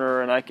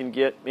corner, and I can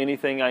get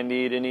anything I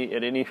need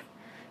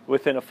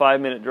within a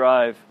 5-minute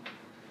drive.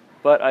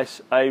 But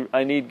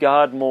I need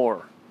God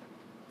more.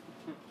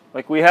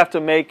 Like we have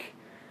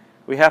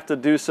to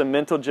do some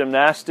mental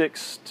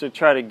gymnastics to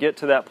try to get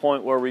to that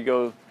point where we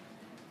go,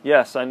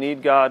 yes, I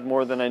need God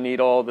more than I need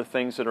all the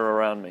things that are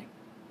around me.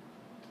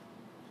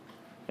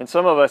 And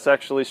some of us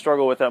actually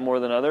struggle with that more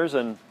than others,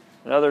 and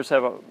others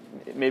have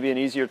maybe an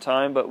easier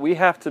time, but we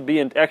have to be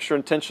extra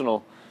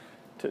intentional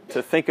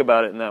to think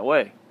about it in that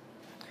way.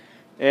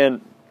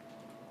 And,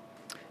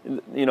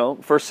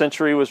 first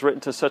century was written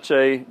to such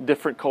a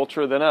different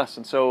culture than us,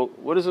 and so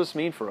what does this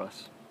mean for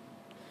us?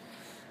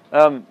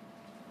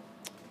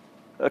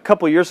 a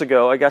couple years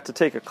ago, I got to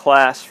take a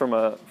class from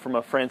a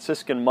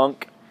Franciscan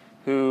monk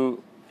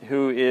who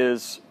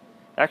is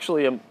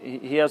actually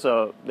they have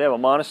a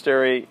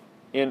monastery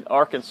in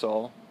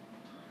Arkansas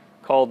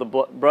called the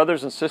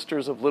Brothers and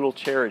Sisters of Little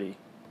Charity,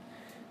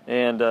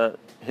 and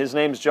his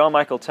name's John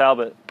Michael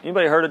Talbot.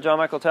 Anybody heard of John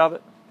Michael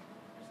Talbot?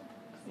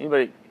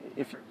 Anybody?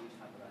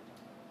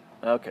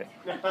 Okay.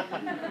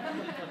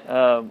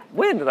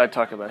 When did I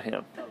talk about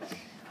him?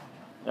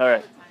 All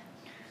right.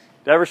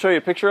 Did I ever show you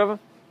a picture of him?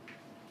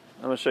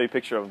 I'm going to show you a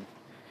picture of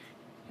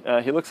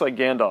him. He looks like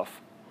Gandalf.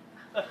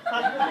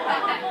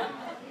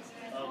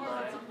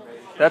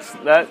 That's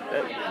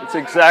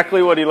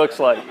exactly what he looks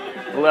like.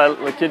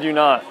 I kid you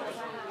not.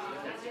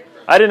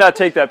 I did not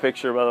take that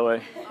picture, by the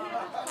way.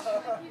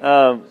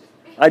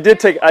 I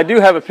did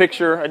have a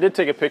picture. I did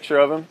take a picture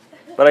of him,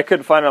 but I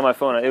couldn't find it on my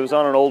phone. It was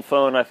on an old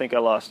phone, and I think I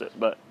lost it.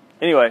 But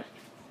anyway,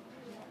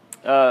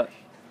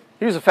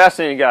 he was a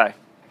fascinating guy.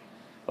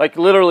 Like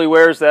literally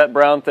wears that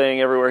brown thing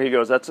everywhere he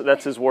goes.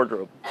 That's his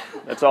wardrobe.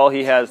 That's all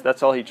he has.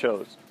 That's all he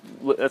chose.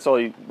 That's all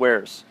he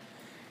wears.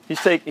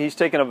 He's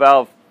taken a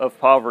vow of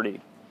poverty,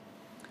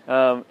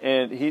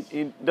 and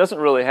he doesn't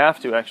really have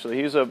to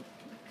actually. He's a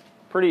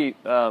pretty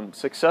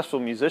successful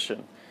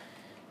musician.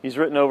 He's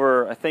written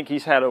over. I think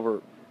he's had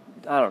over,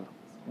 I don't know,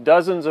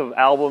 dozens of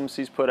albums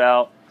he's put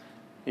out.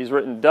 He's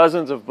written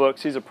dozens of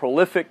books. He's a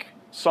prolific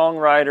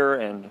songwriter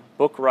and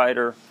book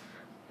writer.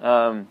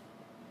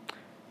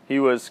 He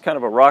was kind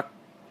of a rock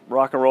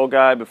and roll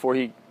guy before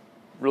he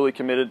really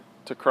committed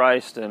to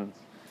Christ, and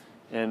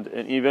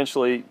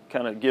eventually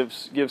kind of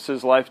gives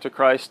his life to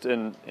Christ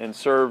and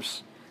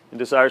serves and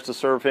desires to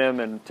serve Him,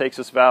 and takes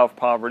this vow of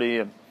poverty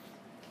and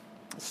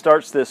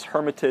starts this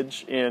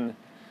hermitage in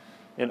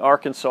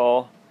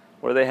Arkansas,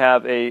 where they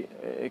have a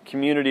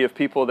community of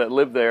people that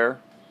live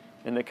there,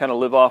 and they kind of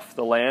live off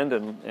the land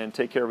and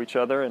take care of each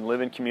other and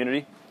live in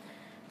community.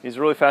 He's a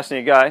really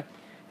fascinating guy.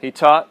 He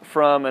taught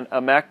from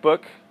a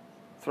MacBook,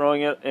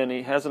 throwing it, and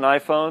he has an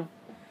iPhone,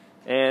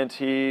 and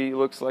he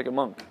looks like a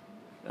monk.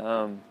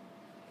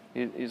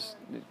 He's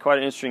quite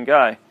an interesting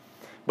guy.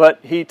 But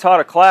he taught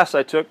a class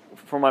I took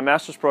for my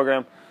master's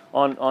program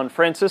on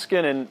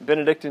Franciscan and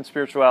Benedictine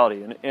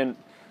spirituality. And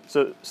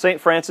so St.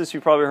 Francis,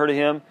 you probably heard of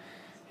him.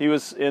 He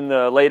was in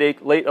the late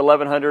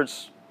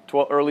 1100s,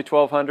 early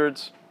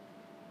 1200s.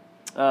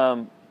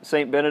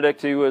 St.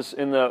 Benedict, he was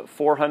in the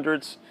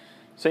 400s.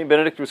 St.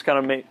 Benedict was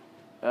kind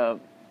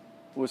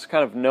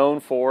of known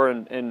for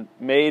and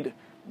made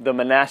the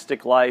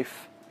monastic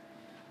life.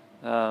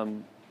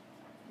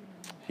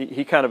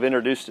 He kind of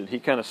introduced it. He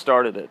kind of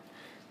started it.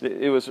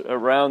 It was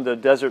around the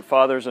Desert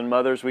Fathers and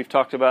Mothers. I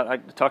talked about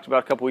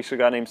a couple weeks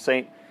ago, a guy named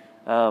Saint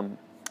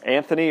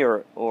Anthony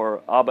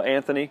or Abba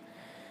Anthony.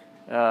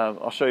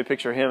 I'll show you a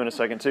picture of him in a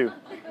second too.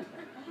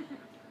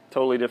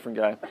 Totally different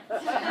guy.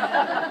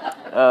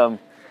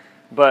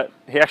 But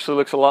he actually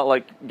looks a lot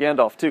like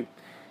Gandalf too.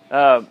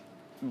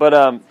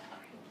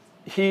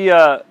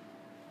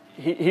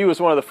 He was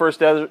one of the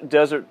first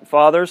desert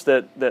fathers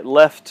that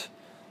left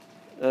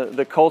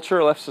the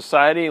culture, left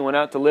society, and went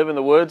out to live in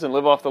the woods and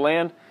live off the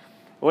land.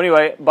 Well,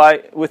 anyway,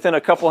 within a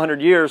couple hundred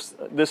years,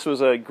 this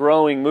was a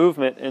growing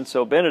movement, and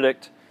so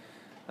Benedict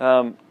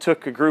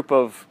took a group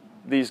of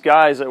these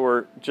guys that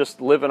were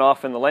just living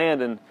off in the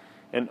land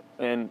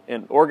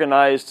and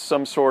organized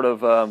some sort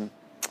of a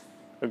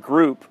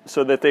group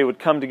so that they would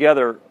come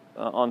together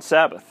on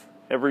Sabbath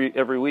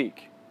every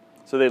week.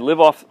 So they'd live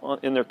off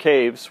in their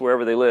caves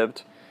wherever they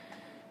lived,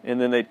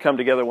 and then they'd come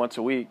together once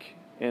a week,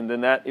 and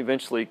then that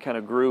eventually kind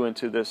of grew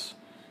into this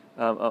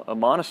a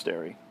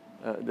monastery,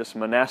 this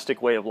monastic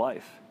way of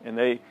life, and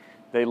they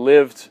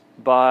lived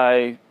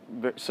by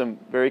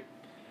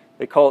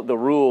they call it the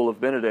rule of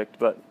Benedict,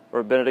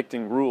 or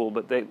Benedictine rule,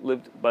 but they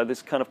lived by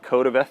this kind of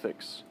code of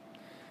ethics,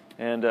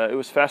 and it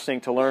was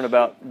fascinating to learn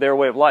about their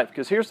way of life.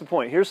 Because here's the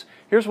point. Here's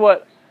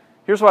what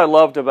I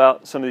loved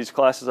about some of these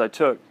classes I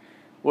took.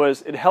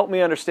 Was it helped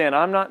me understand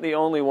I'm not the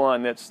only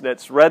one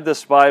that's read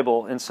this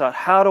Bible and thought,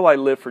 how do I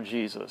live for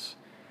Jesus?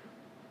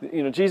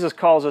 You know, Jesus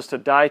calls us to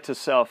die to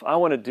self. I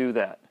want to do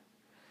that.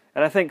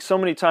 And I think so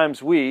many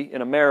times we,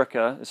 in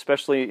America,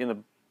 especially in the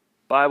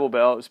Bible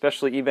Belt,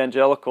 especially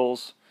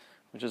evangelicals,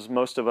 which is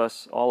most of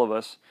us, all of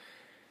us,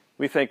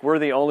 we think we're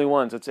the only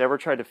ones that's ever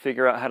tried to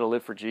figure out how to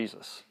live for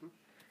Jesus.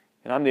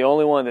 And I'm the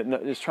only one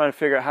that is trying to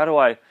figure out, how do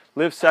I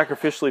live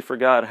sacrificially for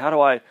God? How do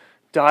I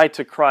die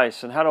to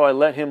Christ, and how do I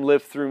let Him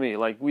live through me?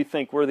 Like, we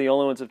think we're the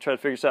only ones that try to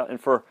figure this out.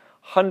 And for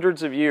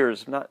hundreds of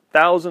years, if not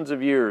thousands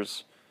of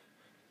years,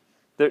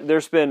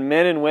 there's been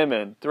men and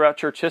women throughout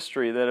church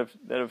history that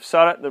have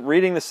sought out,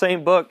 reading the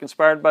same book,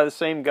 inspired by the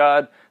same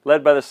God,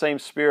 led by the same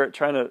Spirit,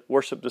 trying to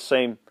worship the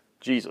same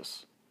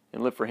Jesus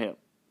and live for Him.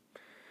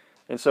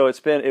 And so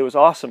it was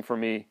awesome for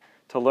me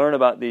to learn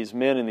about these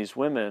men and these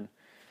women,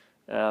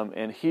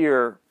 and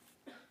hear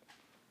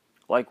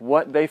like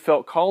what they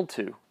felt called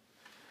to.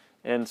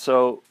 And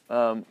so,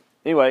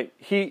 anyway,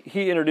 he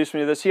introduced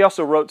me to this. He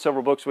also wrote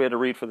several books we had to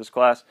read for this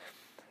class.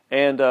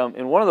 And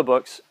in one of the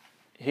books,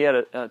 he had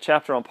a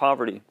chapter on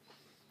poverty.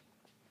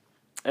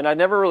 and I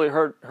never really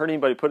heard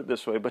anybody put it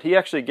this way, but he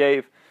actually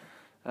gave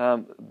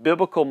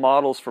biblical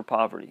models for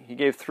poverty. He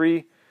gave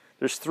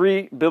there's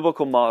three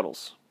biblical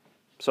models.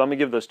 So I'm going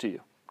to give those to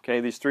you. Okay,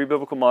 these three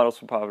biblical models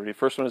for poverty.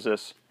 First one is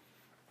this: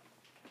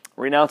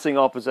 renouncing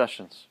all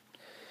possessions.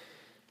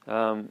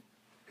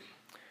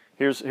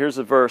 Here's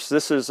a verse.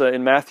 This is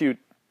in Matthew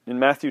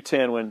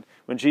 10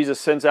 when Jesus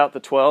sends out the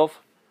 12,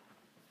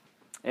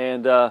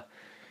 and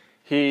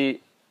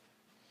he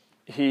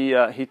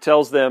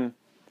tells them,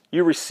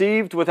 "You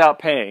received without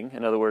paying."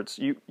 In other words,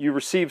 you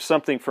received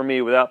something from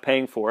me without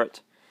paying for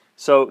it.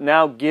 So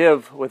now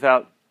give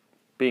without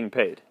being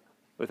paid,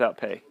 without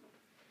pay.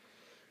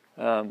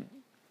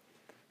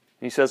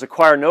 He says,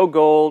 "Acquire no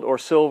gold or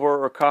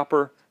silver or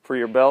copper for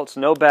your belts,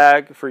 no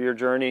bag for your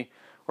journey,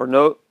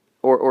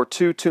 or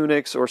two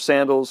tunics or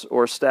sandals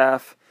or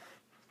staff,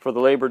 for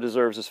the labor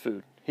deserves his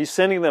food." He's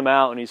sending them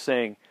out and he's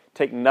saying,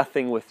 take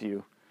nothing with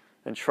you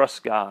and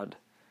trust God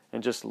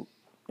and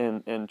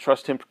and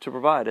trust Him to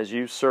provide. As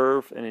you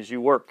serve and as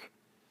you work,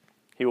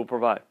 He will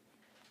provide.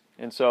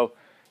 And so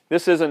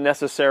this isn't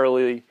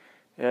necessarily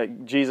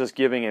Jesus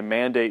giving a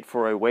mandate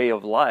for a way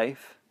of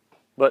life,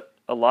 but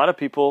a lot of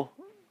people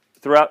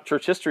throughout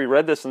church history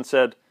read this and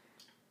said,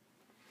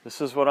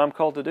 this is what I'm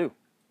called to do.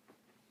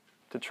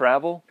 To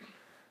travel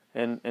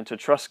and to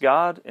trust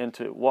God and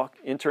to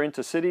enter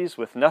into cities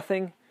with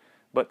nothing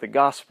but the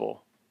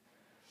gospel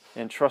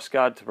and trust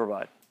God to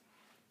provide.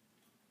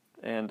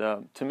 And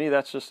to me,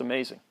 that's just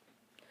amazing.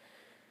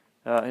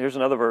 Here's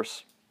another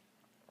verse.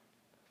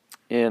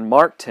 In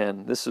Mark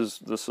 10, this is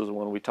the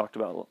one we talked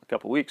about a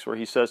couple of weeks, where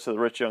he says to the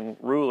rich young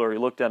ruler, he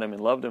looked at him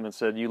and loved him and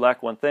said, "You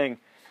lack one thing.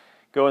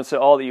 Go and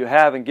sell all that you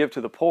have and give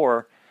to the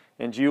poor,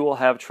 and you will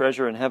have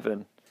treasure in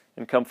heaven,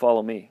 and come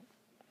follow me."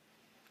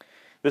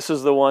 This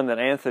is the one that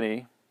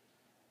Anthony,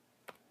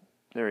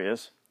 there he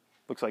is,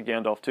 looks like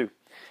Gandalf too.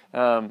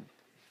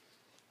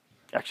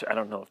 Actually, I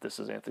don't know if this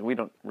is Anthony. We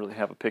don't really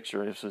have a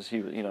picture.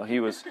 He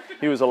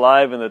was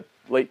alive in the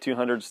late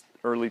 200s,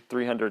 early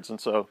 300s, and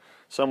so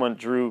someone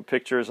drew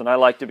pictures, and I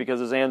liked it because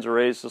his hands are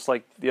raised just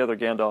like the other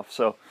Gandalf.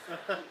 So,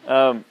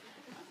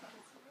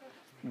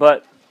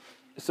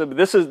 So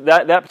this is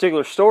that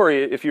particular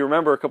story. If you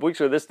remember a couple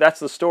weeks ago, that's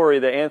the story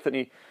that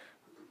Anthony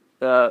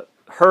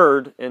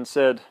heard and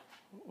said,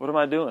 "What am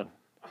I doing?"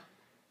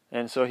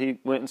 And so he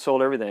went and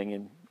sold everything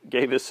and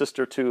gave his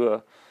sister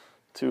to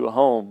a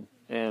home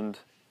and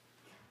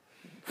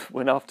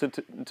went off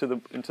into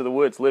the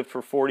woods. Lived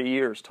for 40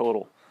 years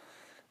total.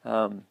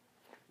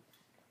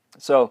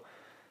 So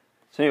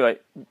anyway,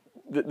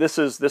 this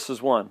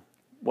is one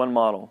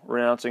model: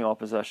 renouncing all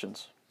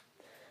possessions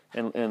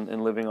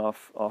and living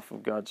off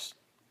of God's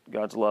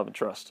love and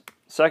trust.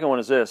 Second one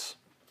is this: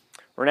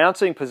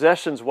 renouncing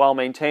possessions while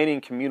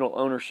maintaining communal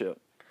ownership.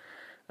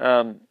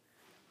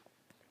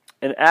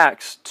 In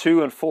Acts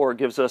 2 and 4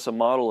 gives us a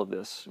model of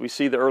this. We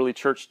see the early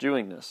church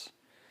doing this.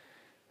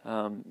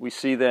 We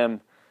see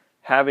them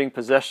having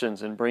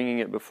possessions and bringing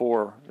it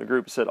before the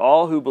group. It said,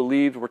 all who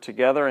believed were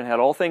together and had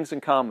all things in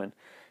common,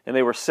 and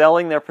they were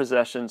selling their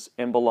possessions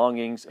and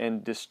belongings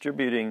and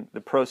distributing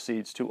the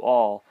proceeds to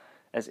all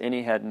as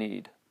any had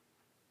need.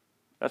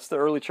 That's the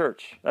early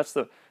church. That's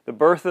the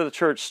birth of the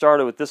church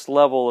started with this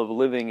level of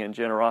living and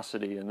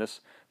generosity and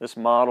this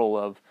model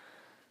of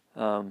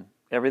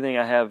everything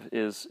I have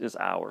is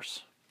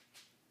ours.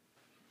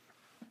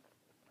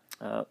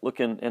 Look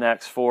in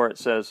Acts 4, it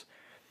says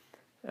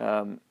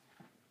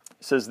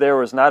there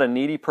was not a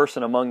needy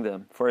person among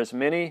them, for as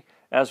many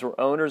as were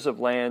owners of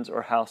lands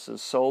or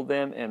houses sold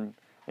them and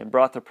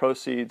brought the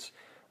proceeds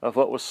of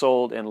what was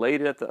sold and laid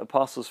it at the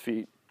apostles'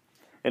 feet,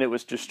 and it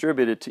was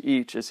distributed to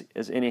each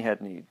as any had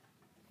need.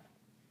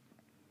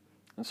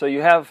 And so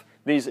you have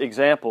these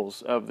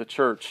examples of the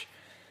church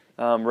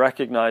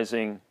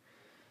recognizing,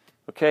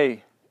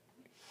 okay,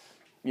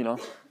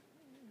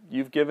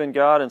 you've given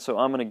God, and so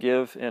I'm going to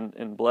give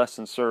and bless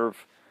and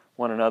serve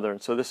one another.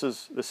 And so this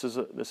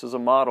is a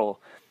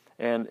model,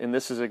 and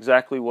this is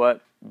exactly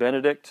what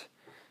Benedict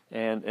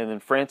and then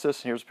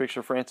Francis. Here's a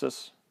picture of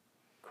Francis.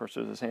 Of course,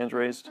 with his hands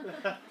raised.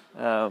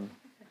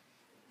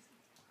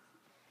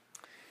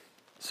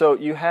 So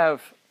you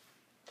have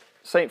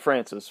Saint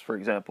Francis, for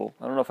example.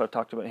 I don't know if I've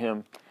talked about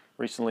him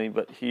recently,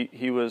 but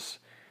he was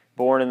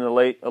born in the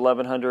late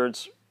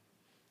 1100s,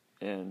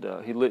 and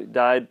he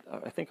died,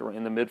 I think,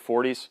 in the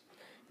mid-40s.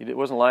 He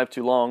wasn't alive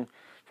too long.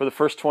 For the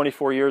first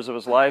 24 years of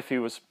his life, he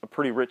was a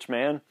pretty rich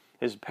man.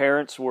 His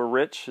parents were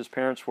rich. His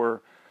parents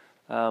were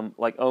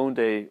owned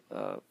and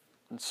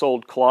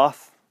sold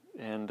cloth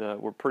and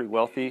were pretty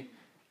wealthy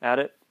at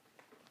it.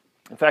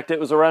 In fact, it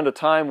was around a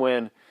time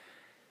when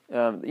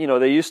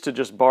they used to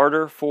just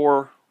barter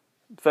for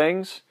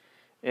things,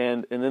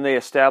 and then they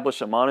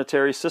established a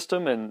monetary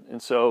system,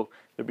 and so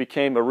there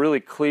became a really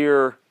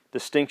clear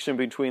distinction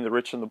between the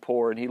rich and the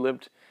poor. And he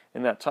lived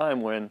in that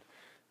time when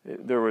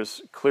there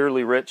was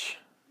clearly rich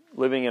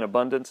living in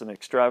abundance and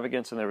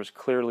extravagance, and there was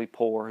clearly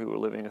poor who were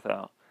living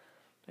without.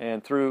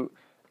 And through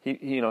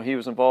he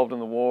was involved in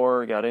the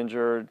war, got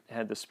injured,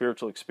 had the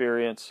spiritual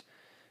experience,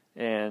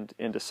 and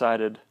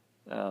decided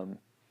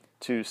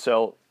to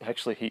sell.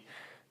 Actually,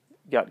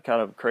 got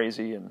kind of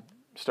crazy and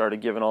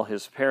started giving all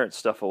his parents'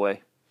 stuff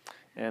away,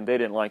 and they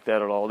didn't like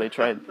that at all. They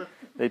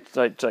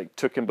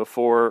took him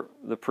before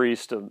the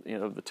priest of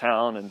the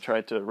town and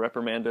tried to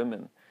reprimand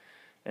him,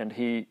 and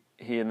he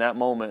in that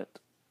moment,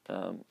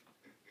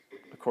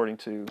 according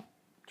to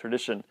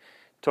tradition,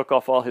 took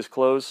off all his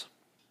clothes,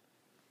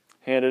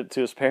 handed it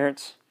to his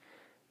parents,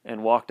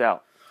 and walked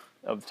out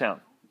of the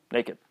town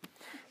naked,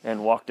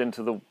 and walked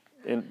into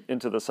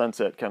the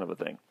sunset, kind of a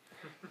thing.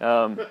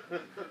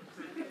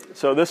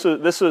 So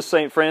this is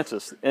Saint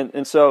Francis,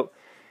 and so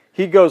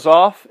he goes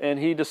off and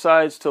he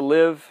decides to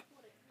live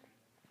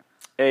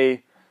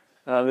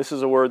this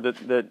is a word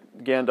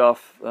that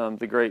Gandalf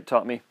the Great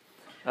taught me,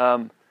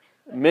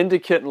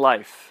 mendicant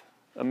life,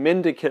 a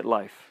mendicant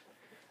life,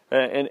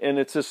 and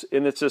it's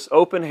this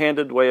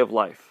open-handed way of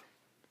life.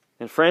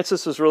 And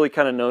Francis is really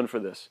kind of known for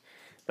this.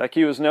 Like,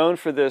 he was known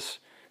for this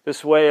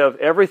way of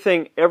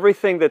everything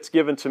that's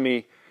given to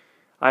me,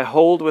 I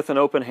hold with an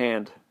open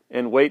hand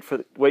and wait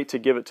to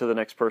give it to the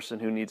next person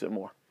who needs it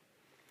more.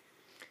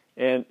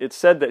 And it's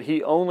said that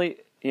he only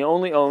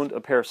owned a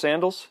pair of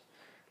sandals,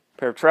 a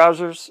pair of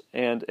trousers,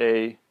 and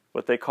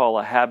what they call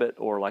a habit,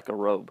 or like a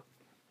robe.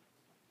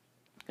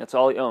 That's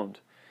all he owned.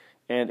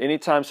 And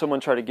anytime someone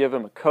tried to give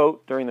him a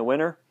coat during the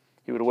winter,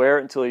 he would wear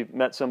it until he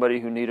met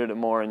somebody who needed it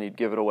more, and he'd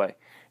give it away.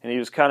 And he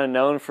was kind of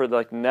known for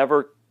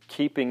never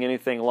keeping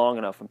anything long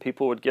enough, and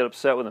people would get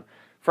upset with him.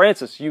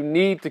 Francis, you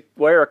need to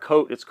wear a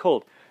coat, it's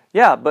cold.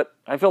 Yeah, but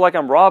I feel like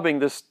I'm robbing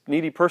this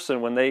needy person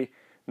when they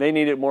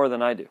need it more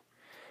than I do.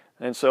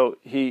 And so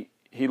he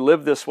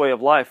lived this way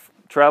of life,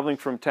 traveling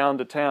from town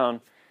to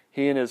town,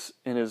 he and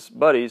his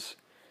buddies,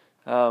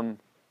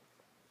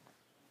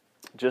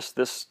 just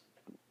this,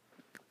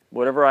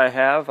 whatever I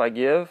have, I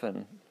give,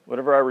 and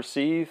whatever I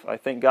receive, I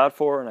thank God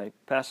for, and I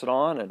pass it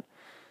on.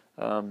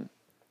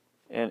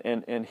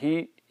 And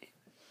he,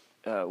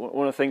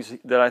 one of the things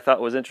that I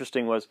thought was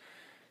interesting was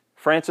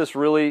Francis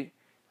really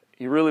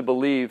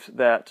believed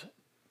that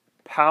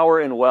power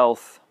and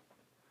wealth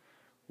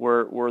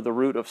were the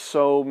root of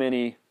so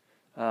many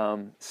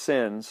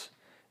sins.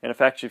 And in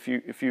fact, if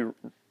you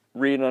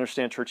read and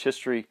understand church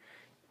history,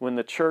 when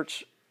the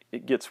church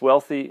gets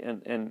wealthy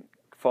and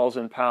falls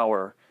in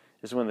power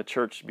is when the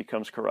church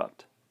becomes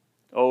corrupt,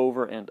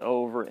 over and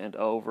over and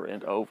over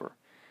and over.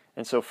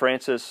 And so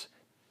Francis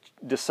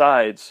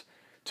decides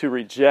to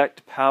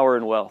reject power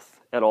and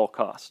wealth at all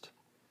cost.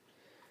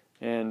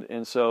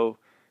 And so,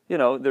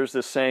 there's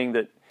this saying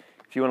that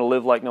if you want to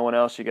live like no one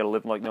else, you got to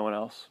live like no one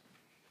else.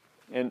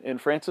 And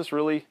Francis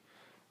really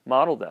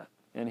modeled that.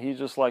 And he's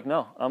just like,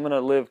 no, I'm going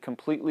to live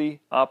completely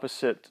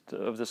opposite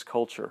of this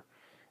culture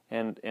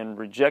and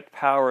reject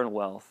power and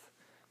wealth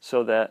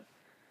so that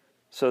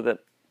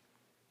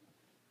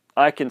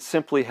I can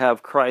simply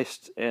have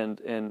Christ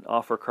and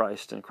offer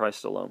Christ and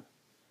Christ alone,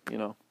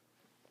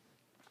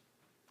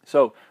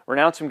 So,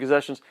 renouncing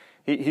possessions,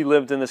 he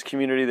lived in this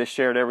community, they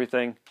shared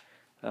everything,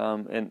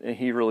 and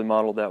he really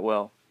modeled that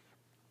well.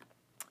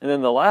 And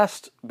then the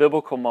last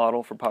biblical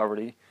model for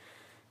poverty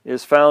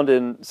is found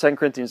in 2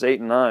 Corinthians 8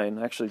 and 9.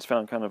 Actually, it's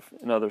found kind of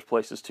in other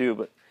places too,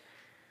 but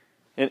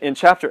in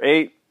chapter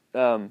 8,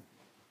 at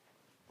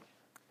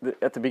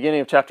the beginning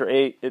of chapter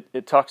 8,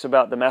 it talks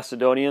about the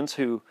Macedonians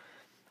who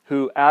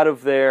out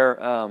of their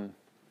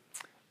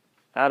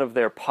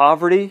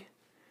poverty,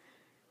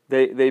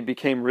 they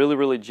became really,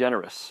 really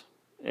generous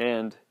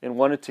and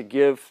wanted to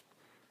give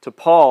to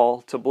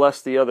Paul to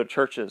bless the other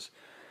churches.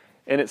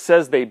 And it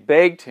says they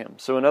begged him.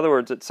 So in other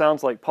words, it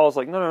sounds like Paul's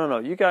like, no,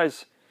 you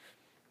guys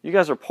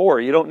are poor.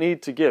 You don't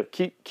need to give.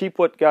 Keep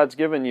what God's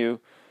given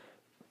you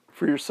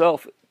for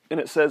yourself. And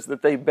it says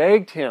that they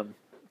begged him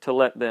to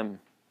let them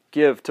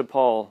give to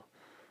Paul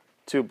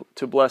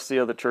to bless the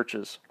other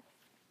churches.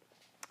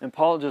 And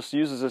Paul just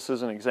uses this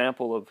as an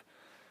example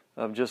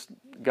of just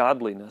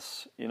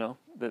godliness,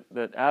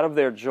 that out of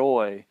their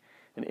joy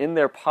and in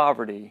their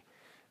poverty,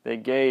 they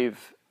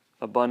gave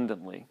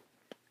abundantly.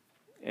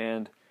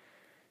 And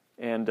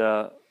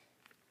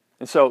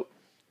so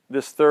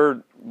this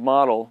third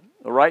model,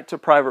 the right to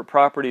private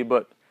property,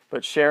 but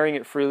sharing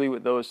it freely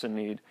with those in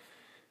need.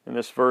 In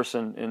this verse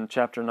in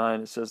chapter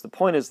 9, it says, the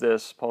point is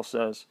this, Paul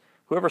says,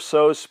 whoever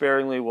sows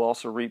sparingly will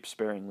also reap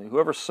sparingly.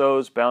 Whoever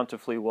sows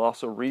bountifully will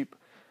also reap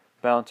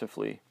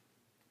bountifully.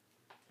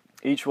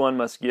 Each one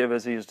must give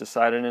as he has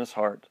decided in his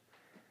heart,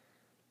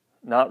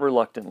 not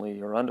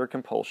reluctantly or under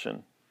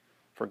compulsion,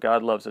 for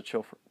God loves a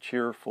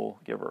cheerful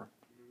giver.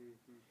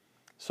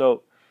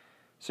 So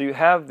you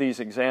have these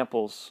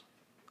examples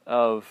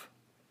of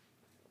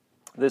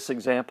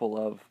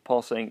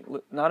Paul saying,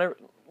 look, not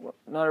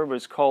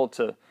everybody's called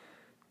to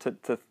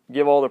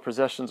give all their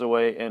possessions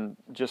away and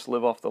just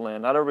live off the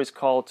land. Not everybody's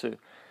called to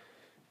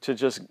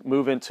just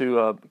move into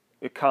a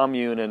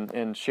commune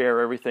and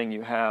share everything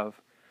you have.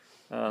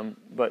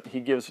 But he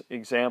gives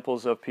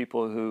examples of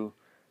people who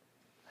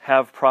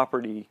have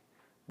property,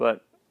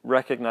 but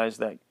recognize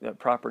that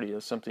property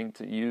is something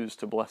to use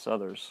to bless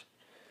others,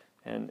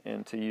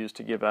 and to use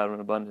to give out of an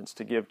abundance,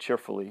 to give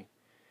cheerfully,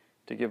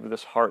 to give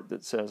this heart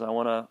that says, I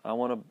want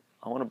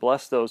to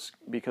bless those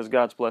because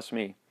God's blessed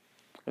me.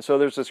 And so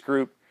there's this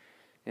group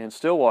in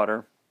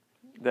Stillwater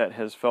that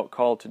has felt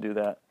called to do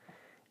that,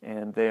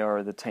 and they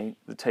are the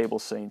table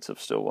saints of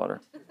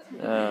Stillwater.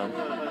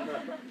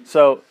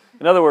 So,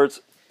 in other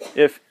words,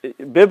 if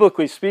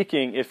biblically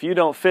speaking, if you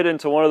don't fit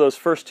into one of those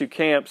first two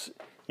camps,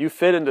 you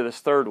fit into this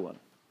third one.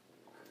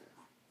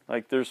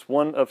 Like there's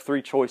one of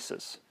three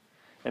choices.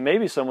 And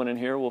maybe someone in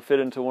here will fit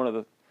into one of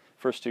the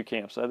first two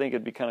camps. I think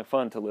it'd be kind of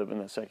fun to live in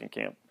the second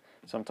camp.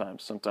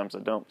 Sometimes I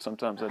don't.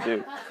 Sometimes I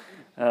do.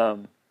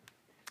 In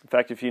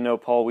fact, if you know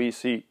Paul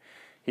Weiss, he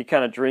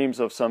kind of dreams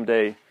of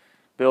someday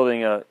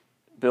building a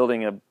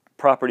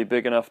property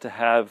big enough to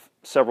have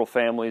several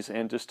families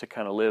and just to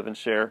kind of live and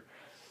share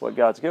what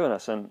God's given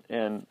us.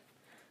 And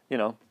you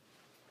know,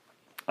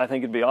 I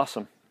think it'd be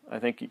awesome. I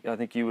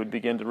think you would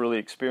begin to really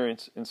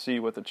experience and see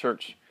what the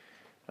church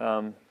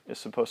is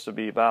supposed to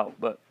be about.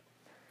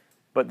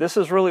 But this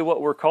is really what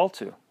we're called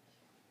to,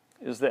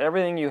 is that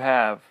everything you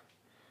have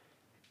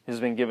has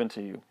been given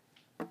to you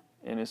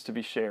and is to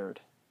be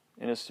shared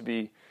and is to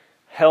be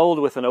held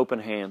with an open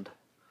hand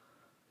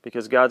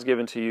because God's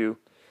given to you,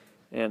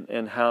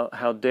 and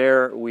how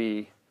dare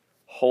we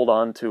hold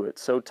on to it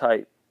so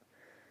tight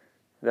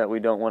that we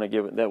don't want to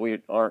give it, that we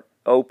aren't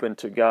open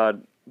to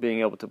God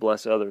being able to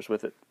bless others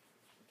with it.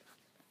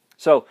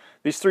 So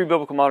these three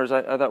biblical models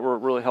I thought were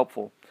really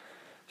helpful.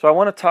 So I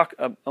want to talk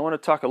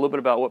a little bit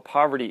about what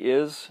poverty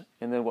is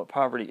and then what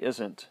poverty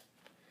isn't.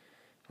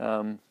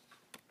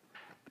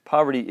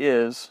 Poverty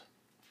is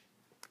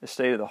a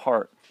state of the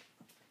heart.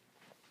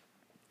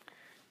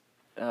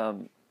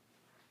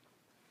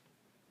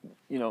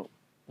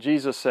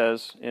 Jesus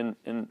says in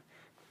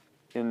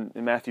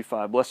Matthew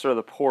 5, "Blessed are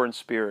the poor in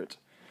spirit,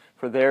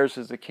 for theirs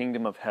is the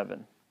kingdom of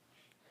heaven."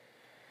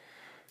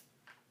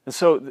 And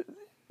so,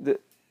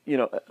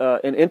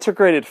 an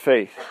integrated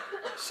faith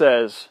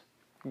says,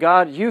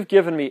 God, you've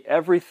given me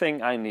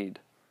everything I need.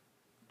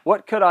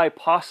 What could I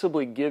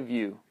possibly give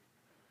you?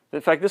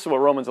 In fact, this is what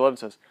Romans 11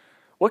 says.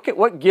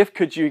 What gift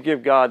could you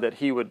give God that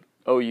He would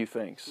owe you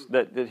things,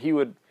 that He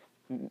would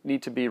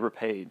need to be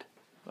repaid?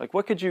 Like,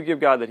 what could you give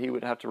God that He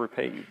would have to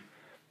repay you?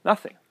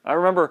 Nothing. I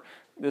remember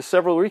this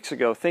several weeks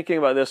ago thinking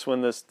about this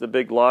when the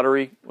big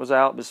lottery was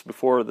out. This is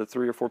before the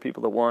 3 or 4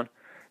 people that won.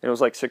 And it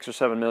was like 600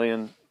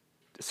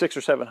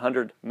 or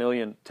 700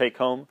 million take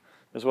home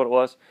is what it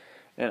was.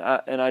 And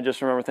I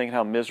just remember thinking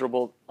how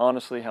miserable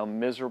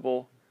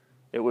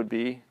it would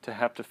be to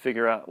have to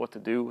figure out what to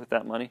do with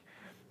that money.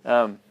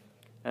 And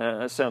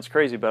that sounds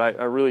crazy, but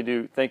I really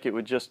do think it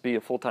would just be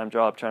a full-time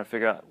job trying to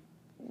figure out,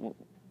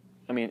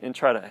 and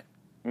try to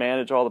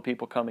manage all the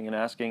people coming and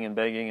asking and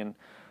begging and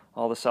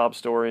all the sob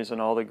stories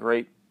and all the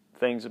great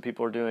things that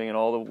people are doing and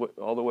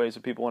all the ways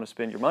that people want to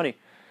spend your money.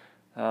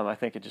 I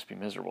think it'd just be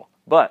miserable.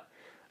 But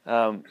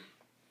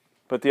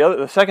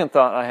the second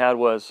thought I had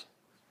was,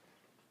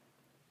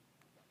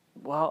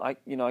 well,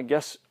 I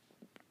guess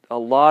a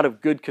lot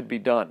of good could be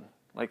done.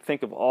 Like,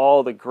 think of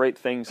all the great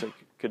things that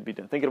could be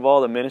done. Think of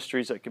all the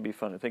ministries that could be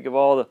funded. Think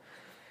of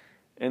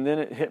and then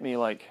it hit me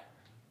like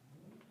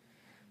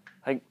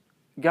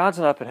God's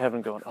not up in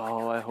heaven going,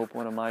 oh, I hope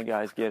one of my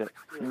guys get it.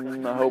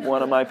 I hope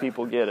one of my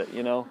people get it,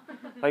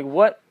 Like,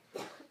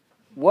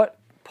 what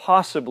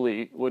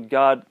possibly would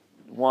God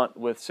want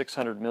with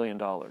 $600 million?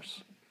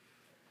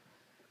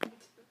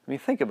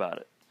 Think about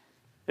it.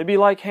 It'd be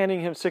like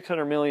handing him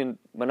 600 million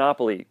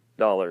Monopoly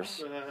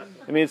dollars.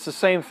 It's the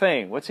same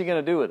thing. What's he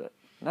going to do with it?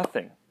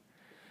 Nothing.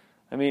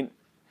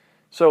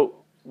 So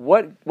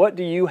what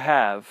do you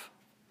have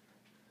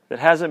that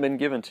hasn't been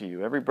given to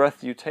you? Every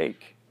breath you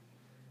take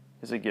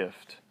is a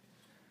gift.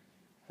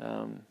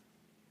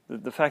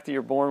 The fact that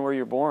you're born where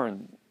you're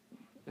born,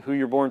 who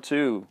you're born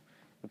to,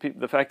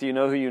 the fact that you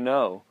know who you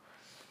know,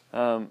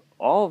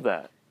 all of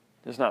that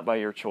is not by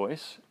your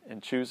choice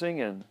and choosing,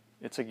 and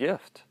it's a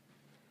gift.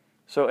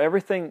 So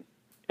everything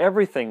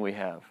we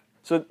have.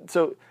 So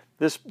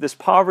this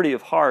poverty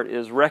of heart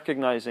is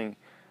recognizing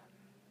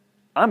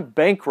I'm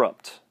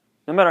bankrupt.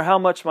 No matter how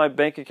much my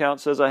bank account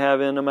says I have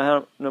in, no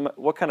matter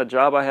what kind of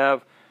job I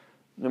have,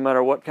 no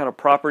matter what kind of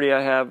property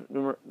I have,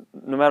 no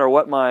matter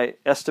what my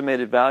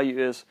estimated value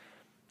is,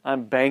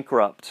 I'm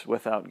bankrupt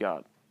without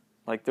God.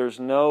 Like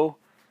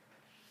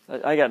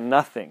I got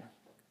nothing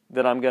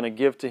that I'm going to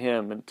give to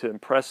Him and to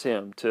impress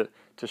Him, to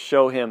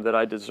show Him that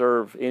I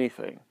deserve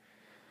anything.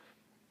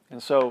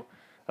 And so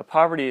a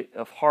poverty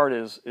of heart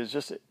is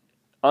just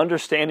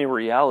understanding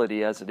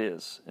reality as it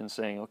is and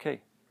saying, okay,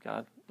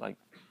 God,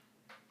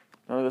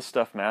 none of this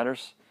stuff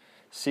matters.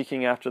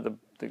 Seeking after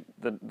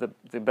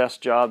the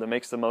best job that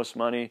makes the most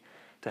money,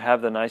 to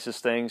have the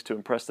nicest things, to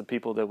impress the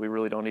people that we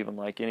really don't even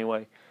like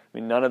anyway.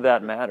 None of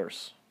that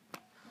matters.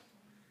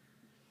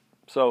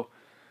 So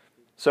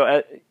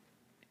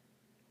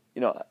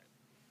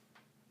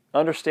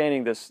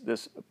understanding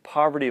this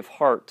poverty of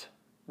heart,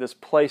 this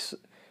place,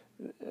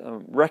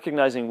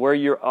 recognizing where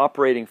you're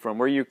operating from,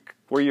 where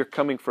you're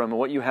coming from, and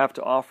what you have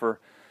to offer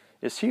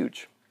is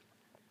huge.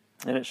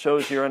 And it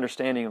shows your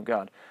understanding of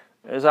God.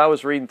 As I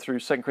was reading through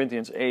 2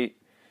 Corinthians 8,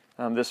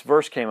 this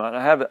verse came out.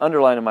 I have it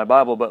underlined in my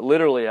Bible, but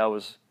literally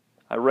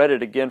I read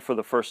it again for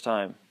the first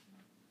time.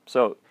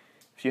 So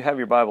If you have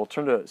your Bible,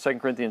 turn to 2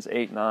 Corinthians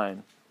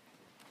 8:9.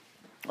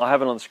 I'll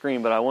have it on the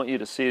screen, but I want you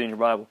to see it in your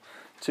Bible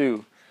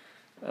too,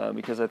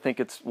 because I think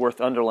it's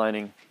worth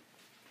underlining.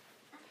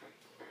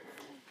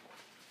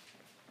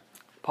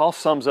 Paul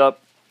sums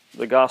up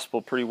the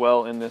gospel pretty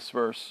well in this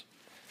verse.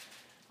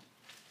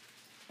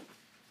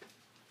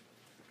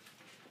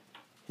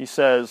 He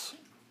says,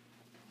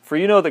 "For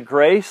you know the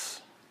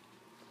grace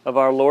of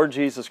our Lord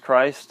Jesus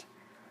Christ,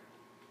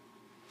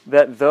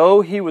 that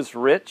though he was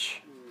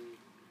rich,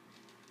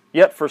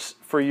 yet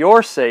for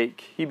your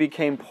sake he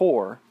became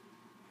poor,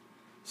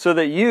 so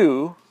that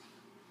you,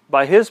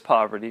 by his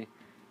poverty,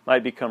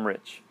 might become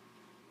rich."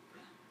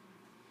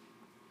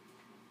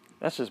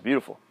 That's just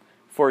beautiful.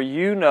 "For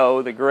you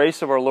know the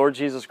grace of our Lord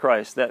Jesus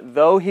Christ, that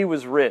though he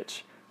was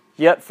rich,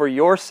 yet for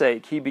your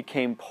sake he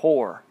became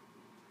poor,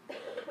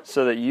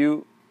 so that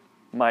you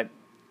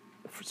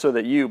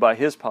by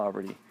his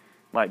poverty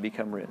might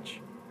become rich."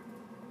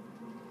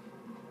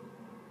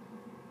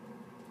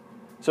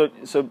 So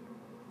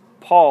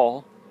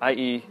Paul,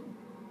 i.e.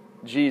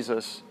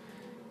 Jesus,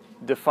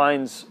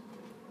 defines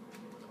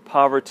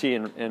poverty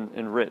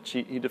and rich.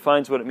 He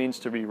defines what it means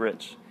to be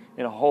rich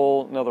in a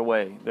whole another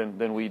way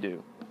than we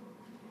do.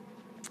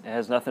 It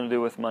has nothing to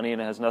do with money,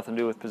 and it has nothing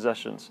to do with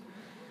possessions.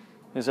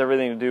 It has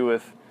everything to do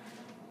with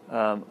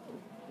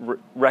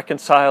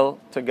reconcile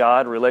to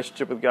God,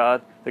 relationship with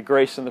God, the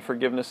grace and the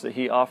forgiveness that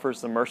he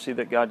offers, the mercy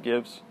that God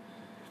gives.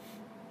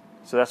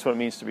 So that's what it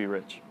means to be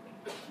rich.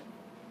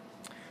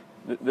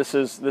 This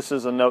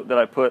is a note that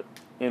I put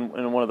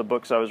in one of the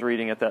books I was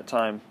reading at that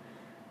time,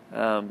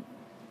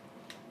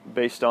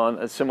 based on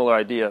a similar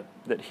idea,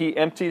 that he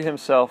emptied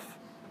himself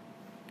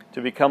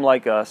to become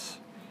like us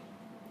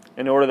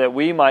in order that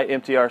we might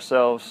empty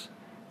ourselves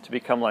to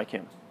become like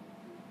him.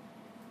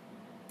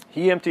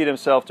 He emptied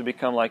himself to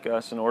become like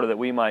us in order that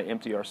we might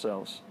empty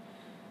ourselves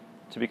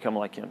to become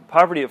like him.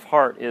 Poverty of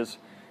heart is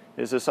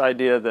this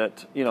idea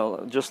that,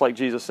 just like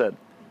Jesus said,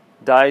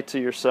 die to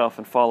yourself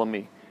and follow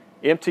me.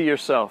 Empty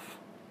yourself.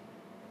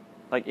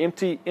 Like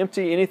empty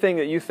anything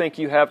that you think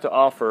you have to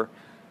offer.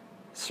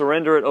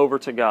 Surrender it over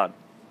to God.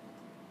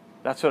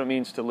 That's what it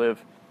means to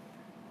live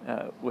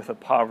with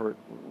a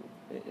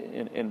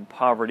in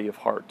poverty of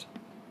heart.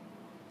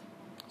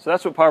 So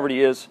that's what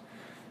poverty is.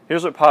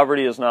 Here's what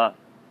poverty is not.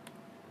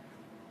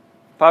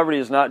 Poverty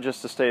is not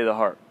just a state of the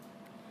heart.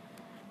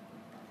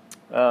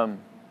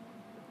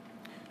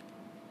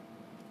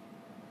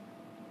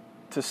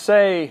 To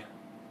say,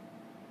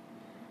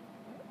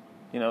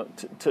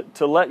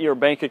 to let your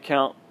bank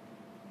account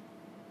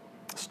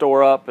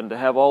store up and to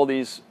have all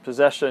these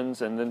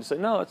possessions and then say,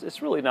 no,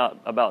 it's really not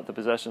about the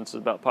possessions, it's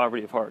about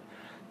poverty of heart.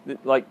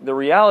 Like, the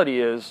reality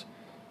is,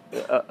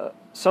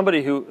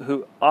 somebody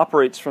who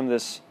operates from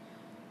this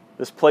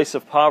place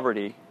of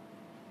poverty,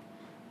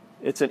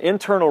 it's an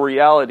internal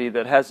reality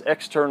that has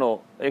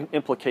external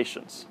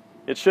implications.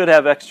 It should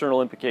have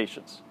external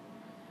implications.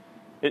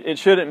 It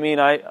shouldn't mean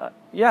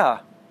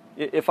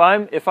if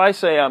I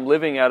say I'm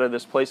living out of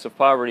this place of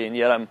poverty and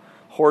yet I'm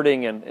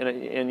hoarding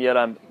and yet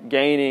I'm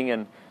gaining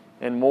and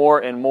more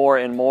and more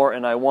and more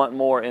and I want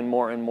more and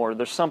more and more,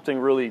 there's something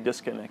really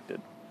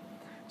disconnected.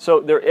 So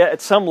there,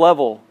 at some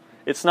level,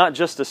 it's not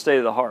just a state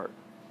of the heart.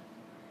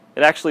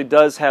 It actually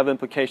does have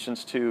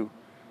implications to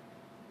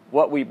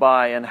what we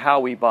buy and how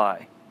we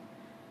buy.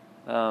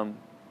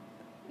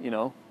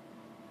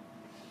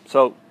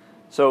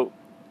 So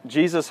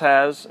Jesus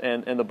has,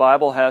 and the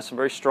Bible has some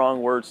very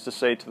strong words to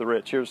say to the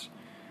rich. Here's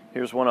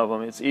one of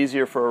them. It's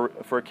easier for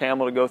a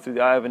camel to go through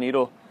the eye of a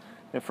needle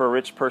than for a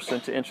rich person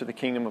to enter the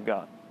kingdom of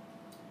God.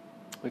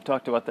 We've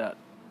talked about that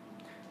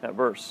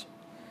verse.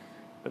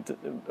 But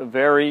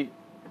very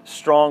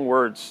strong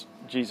words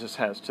Jesus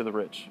has to the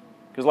rich.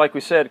 Because like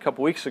we said a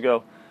couple weeks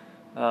ago,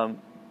 the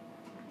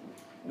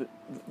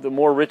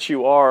more rich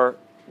you are,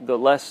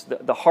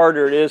 the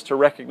harder it is to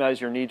recognize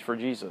your need for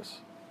Jesus.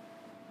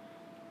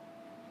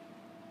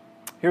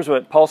 Here's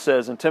what Paul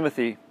says in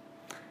Timothy.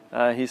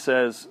 He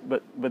says,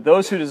 but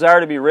those who desire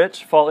to be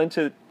rich fall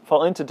into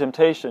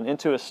temptation,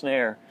 into a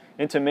snare,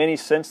 into many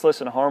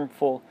senseless and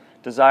harmful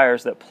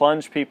desires that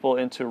plunge people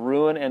into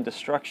ruin and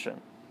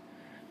destruction.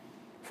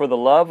 For the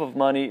love of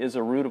money is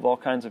a root of all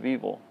kinds of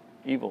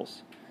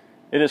evils.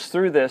 It is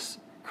through this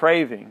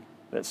craving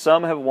that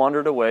some have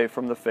wandered away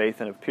from the faith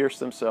and have pierced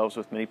themselves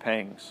with many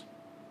pangs.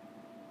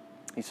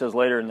 He says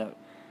later in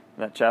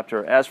that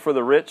chapter, as for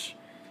the rich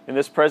in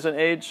this present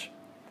age,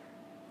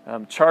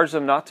 charge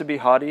them not to be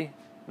haughty,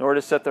 nor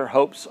to set their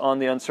hopes on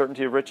the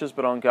uncertainty of riches,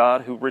 but on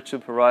God, who richly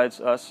provides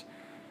us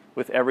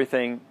with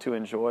everything to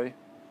enjoy.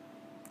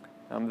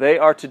 They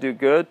are to do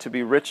good, to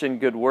be rich in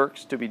good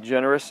works, to be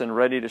generous and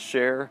ready to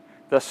share,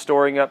 thus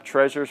storing up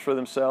treasures for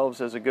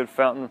themselves as a good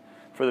fountain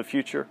for the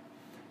future,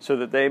 so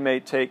that they may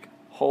take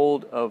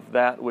hold of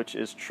that which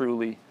is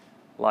truly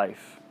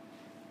life.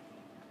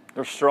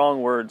 They're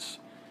strong words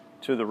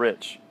to the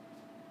rich.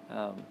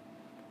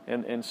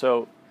 And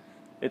so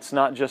it's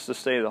not just a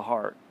state of the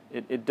heart.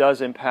 It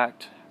does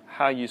impact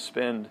how you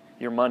spend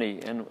your money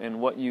and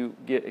what you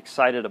get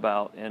excited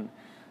about and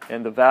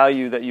and the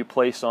value that you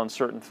place on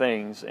certain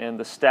things and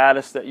the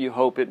status that you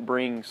hope it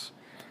brings,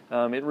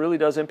 it really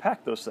does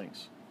impact those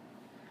things.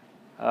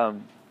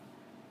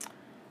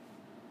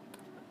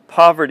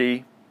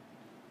 Poverty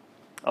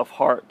of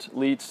heart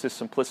leads to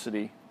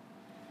simplicity.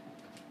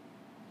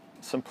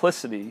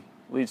 Simplicity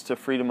leads to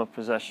freedom of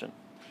possession.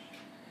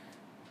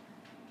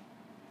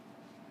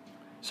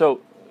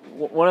 So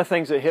one of the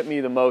things that hit me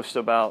the most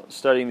about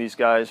studying these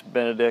guys,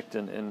 Benedict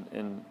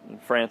and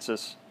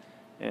Francis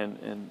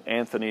and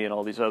Anthony and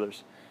all these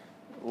others,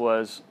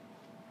 was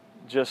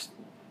just,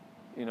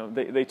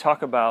 they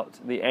talk about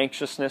the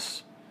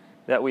anxiousness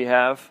that we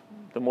have.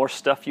 The more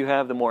stuff you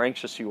have, the more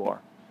anxious you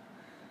are.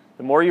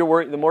 The more you're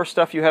worried, the more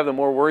stuff you have, the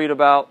more worried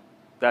about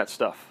that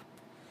stuff.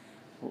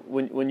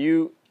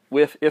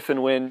 If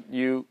and when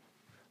you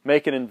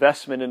make an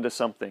investment into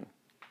something,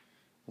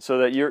 so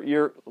that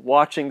you're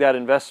watching that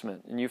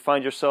investment, and you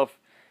find yourself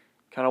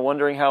kind of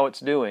wondering how it's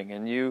doing,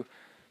 and you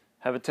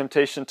have a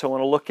temptation to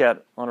want to look at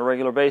it on a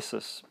regular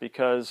basis,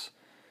 because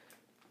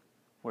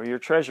where your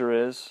treasure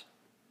is,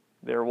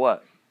 there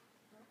what?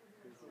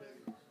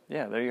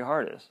 Yeah, there your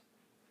heart is.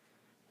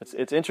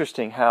 It's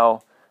interesting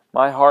how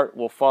my heart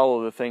will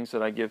follow the things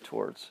that I give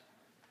towards.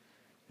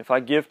 If I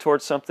give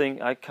towards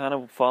something, I kind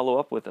of follow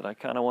up with it. I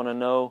kind of want to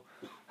know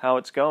how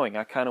it's going.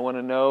 I kind of want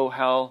to know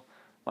how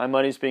my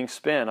money's being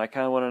spent. I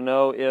kind of want to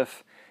know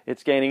if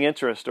it's gaining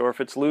interest or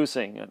if it's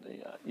losing.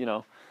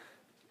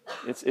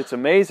 It's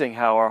amazing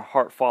how our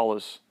heart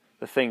follows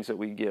the things that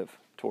we give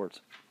towards.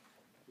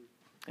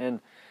 And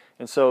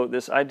so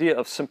this idea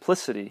of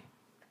simplicity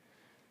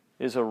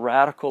is a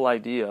radical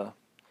idea.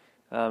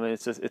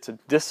 It's a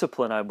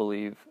discipline, I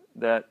believe,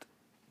 that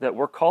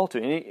we're called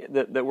to.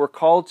 That we're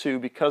called to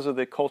because of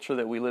the culture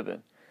that we live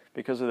in,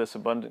 because of this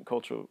abundant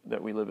culture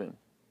that we live in.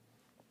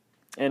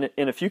 And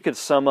if you could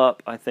sum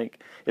up, I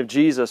think, if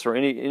Jesus or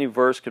any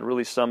verse could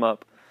really sum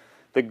up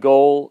the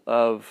goal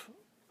of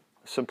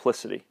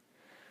simplicity,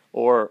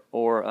 or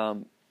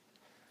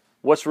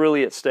what's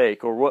really at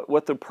stake, or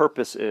what the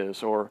purpose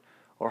is, or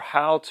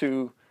how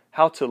to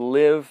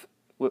live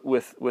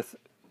with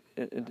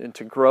and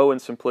to grow in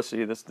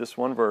simplicity. This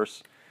one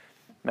verse,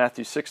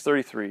 Matthew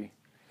 6:33,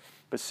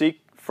 but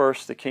seek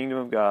first the kingdom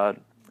of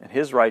God and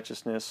His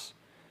righteousness,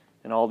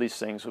 and all these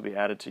things will be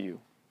added to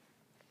you.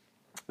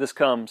 This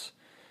comes,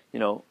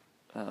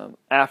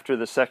 after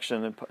the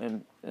section,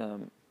 and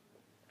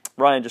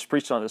Ryan just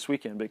preached on it this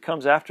weekend, but it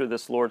comes after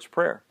this Lord's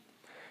Prayer.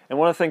 And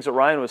one of the things that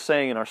Ryan was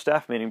saying in our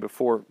staff meeting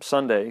before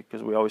Sunday,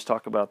 because we always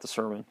talk about the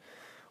sermon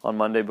on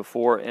Monday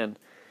before, and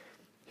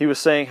he was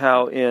saying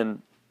how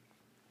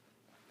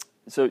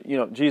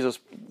Jesus,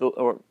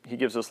 He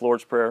gives us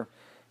Lord's Prayer,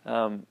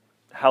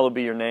 hallowed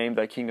be your name,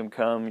 thy kingdom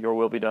come, your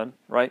will be done,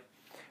 right?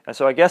 And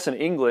so I guess in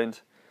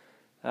England,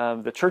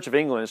 the Church of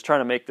England is trying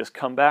to make this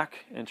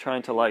comeback and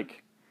trying to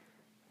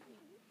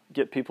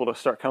get people to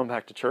start coming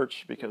back to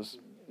church, because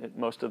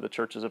most of the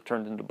churches have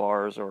turned into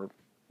bars or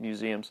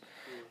museums.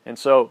 And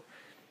so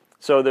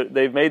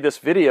they've made this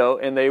video,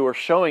 and they were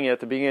showing it at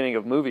the beginning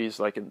of movies,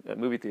 like at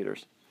movie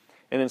theaters.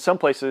 And in some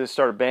places they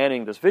started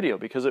banning this video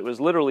because it was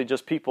literally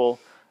just people.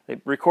 They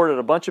recorded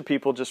a bunch of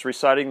people just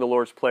reciting the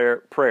Lord's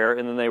Prayer,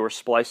 and then they were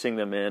splicing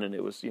them in, and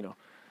it was, and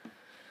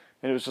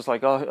it was just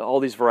like all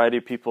these variety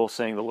of people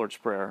saying the Lord's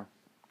Prayer,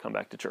 come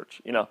back to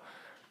church, And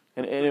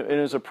it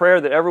was a prayer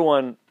that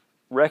everyone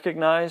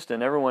recognized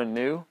and everyone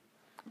knew,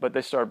 but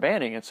they started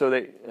banning. And so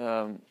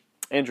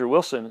Andrew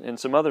Wilson and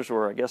some others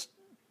were, I guess,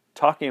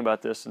 talking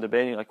about this and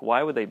debating,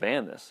 why would they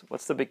ban this?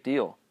 What's the big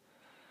deal?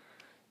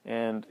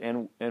 And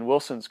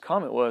Wilson's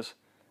comment was,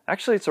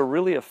 actually, it's a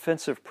really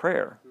offensive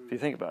prayer, if you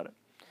think about it.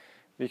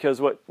 Because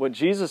what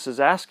Jesus is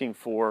asking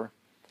for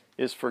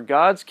is for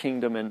God's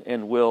kingdom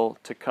and will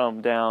to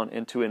come down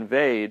and to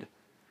invade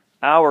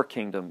our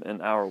kingdom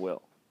and our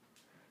will.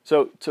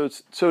 So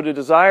to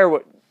desire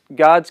what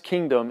God's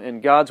kingdom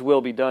and God's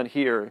will be done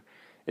here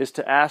is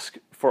to ask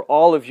for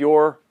all of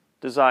your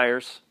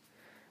desires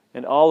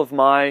and all of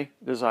my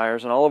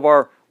desires and all of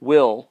our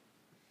will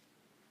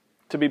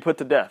to be put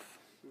to death.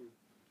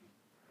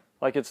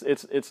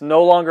 It's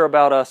no longer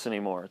about us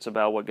anymore. It's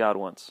about what God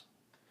wants.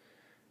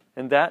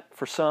 And that,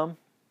 for some,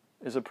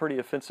 is a pretty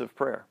offensive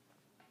prayer.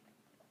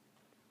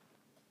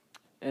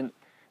 And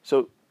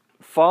so,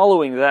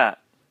 following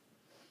that,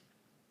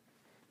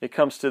 it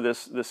comes to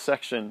this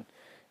section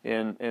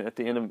at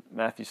the end of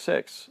Matthew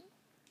 6,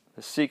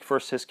 to seek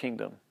first His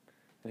kingdom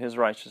and His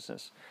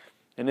righteousness.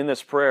 And in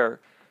this prayer,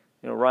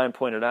 Ryan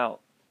pointed out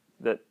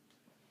that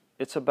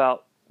it's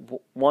about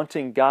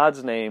wanting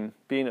God's name,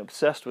 being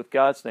obsessed with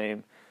God's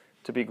name,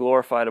 to be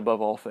glorified above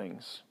all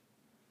things.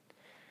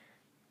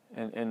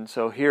 And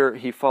so here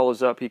he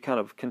follows up, he kind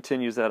of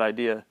continues that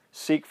idea.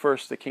 Seek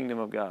first the kingdom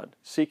of God,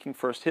 seeking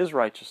first His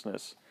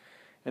righteousness,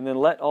 and then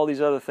let all these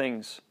other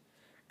things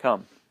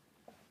come.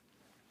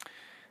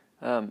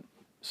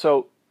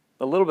 So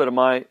a little bit of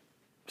my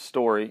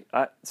story.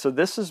 So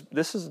this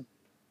is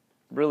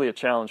really a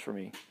challenge for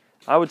me.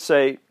 I would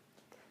say,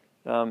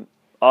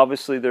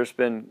 obviously there's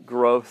been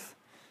growth.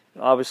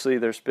 Obviously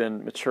there's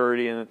been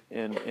maturity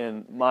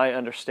in my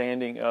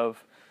understanding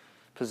of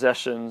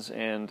possessions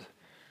and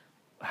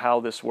how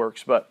this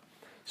works. But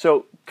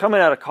so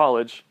coming out of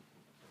college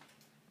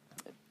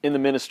in the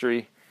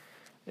ministry,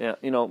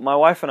 my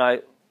wife and I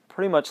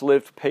pretty much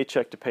lived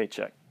paycheck to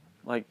paycheck.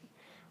 Like,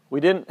 we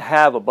didn't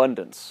have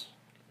abundance.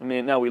 I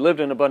mean, now we lived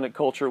in an abundant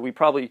culture. We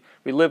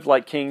lived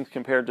like kings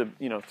compared to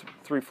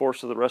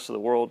 3/4 of the rest of the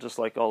world, just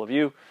like all of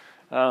you.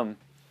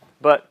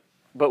 But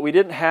we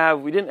didn't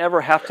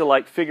ever have to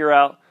like figure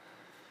out.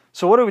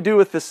 So what do we do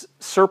with this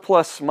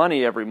surplus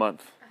money every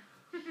month?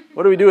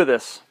 What do we do with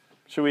this?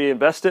 Should we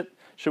invest it?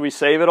 Should we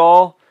save it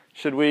all?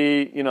 Should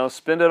we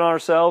spend it on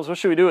ourselves? What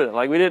should we do with it?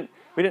 Like, we didn't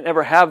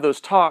ever have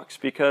those talks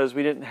because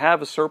we didn't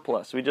have a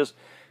surplus. We just,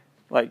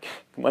 like,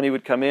 money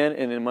would come in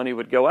and then money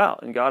would go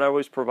out. And God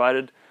always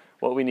provided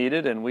what we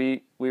needed, and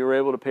we were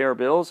able to pay our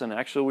bills, and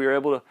actually we were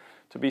able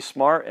to be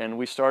smart, and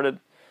we started,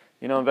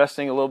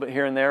 investing a little bit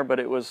here and there, but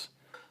it was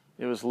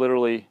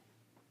literally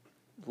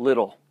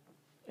little.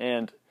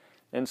 And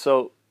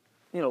so,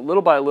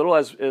 little by little,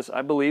 as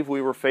I believe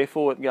we were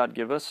faithful with God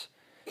give us,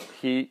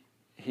 He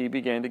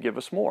began to give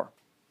us more.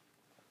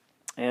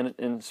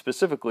 And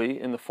specifically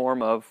in the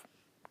form of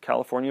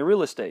California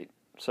real estate.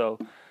 So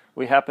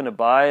we happened to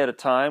buy at a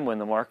time when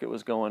the market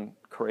was going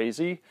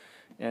crazy,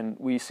 and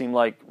we seemed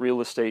like real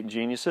estate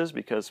geniuses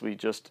because we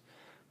just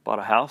bought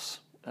a house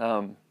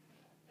and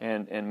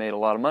made a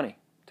lot of money,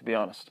 to be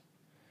honest.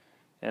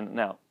 And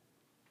now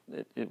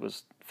it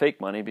was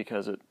fake money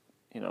because it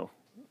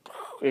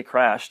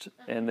crashed,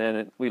 and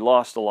then we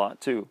lost a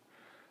lot too.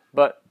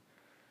 But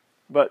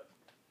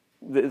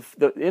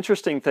the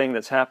interesting thing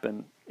that's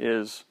happened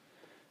is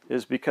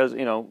because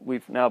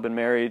we've now been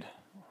married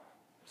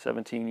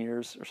 17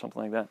 years or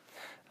something like that.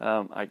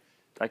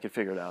 I could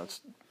figure it out.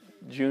 It's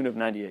June of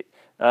 '98.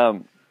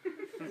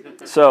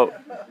 So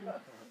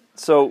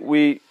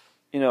we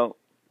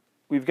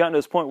we've gotten to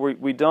this point where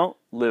we don't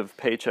live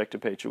paycheck to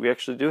paycheck. We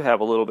actually do have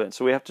a little bit.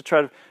 So we have to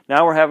try to.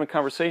 Now we're having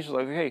conversations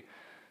like, hey,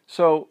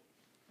 so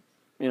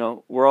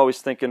we're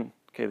always thinking,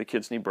 okay, the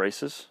kids need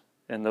braces,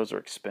 and those are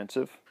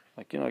expensive.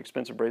 Like, how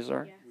expensive braces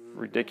are? Yeah.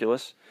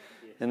 Ridiculous.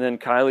 And then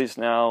Kylie's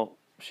now,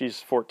 she's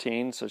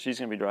 14, so she's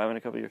going to be driving in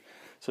a couple of years.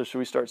 So should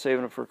we start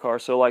saving up for a car?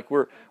 So like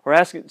we're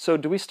asking, so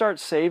do we start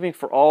saving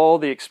for all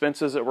the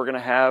expenses that we're going to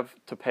have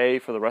to pay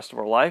for the rest of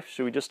our life?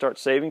 Should we just start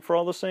saving for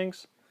all those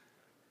things?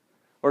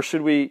 Or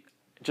should we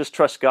just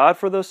trust God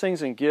for those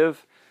things and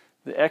give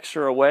the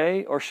extra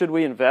away? Or should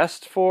we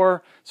invest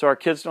so our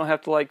kids don't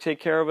have to like take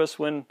care of us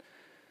when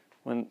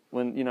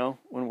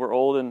we're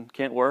old and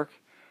can't work?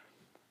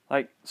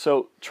 Like,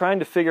 so trying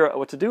to figure out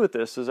what to do with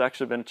this has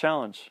actually been a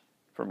challenge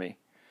for me.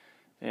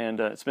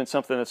 And it's been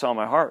something that's on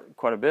my heart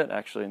quite a bit,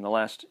 actually, in the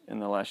last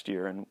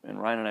year. And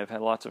Ryan and I have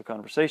had lots of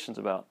conversations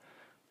about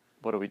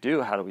what do we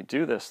do? How do we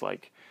do this?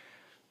 Like,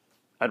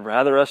 I'd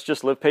rather us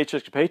just live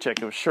paycheck to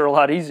paycheck. It was sure a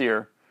lot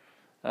easier,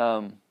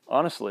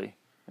 honestly.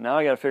 And now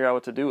I got to figure out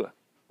what to do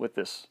with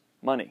this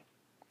money.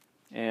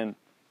 And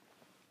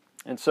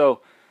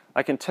so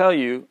I can tell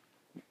you,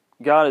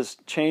 God is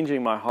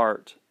changing my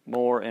heart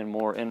more and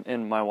more,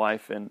 and my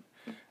wife, and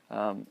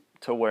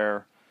to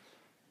where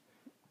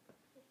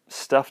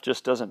stuff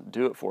just doesn't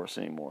do it for us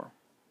anymore,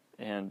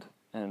 and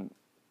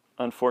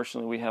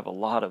unfortunately we have a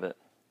lot of it.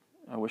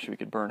 I wish we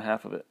could burn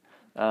half of it.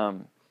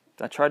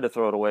 I tried to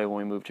throw it away when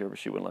we moved here, but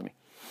she wouldn't let me.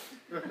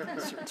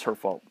 It's her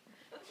fault.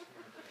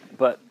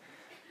 But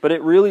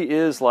it really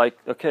is like,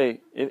 okay,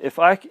 if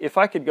I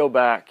could go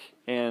back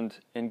and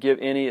give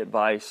any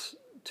advice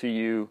to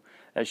you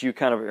as you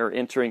kind of are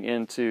entering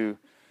into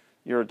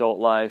your adult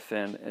life,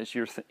 and as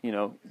you're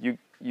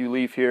you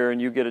leave here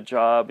and you get a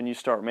job and you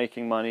start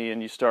making money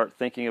and you start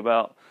thinking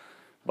about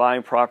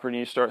buying property and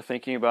you start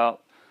thinking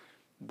about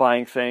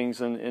buying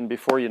things, and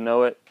before you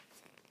know it,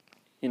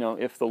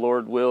 if the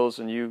Lord wills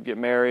and you get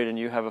married and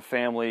you have a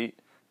family,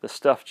 the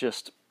stuff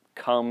just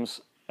comes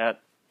at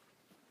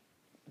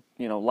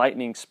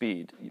lightning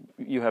speed.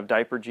 You have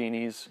diaper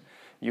genies,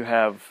 you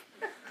have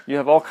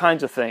all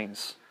kinds of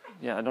things.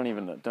 Yeah, don't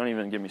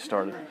even get me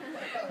started.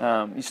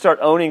 You start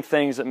owning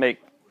things that make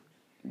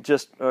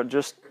just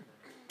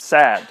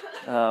sad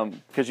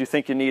because you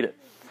think you need it.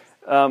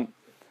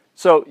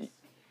 So,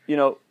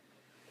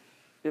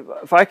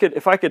 if I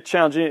could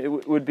challenge you,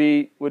 it would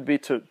be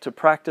to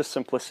practice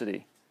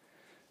simplicity.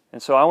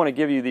 And so I want to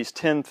give you these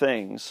 10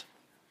 things,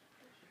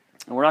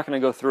 and we're not going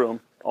to go through them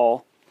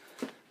all,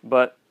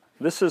 but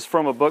this is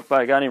from a book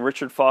by a guy named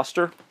Richard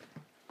Foster,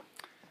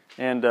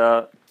 and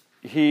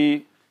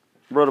he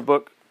wrote a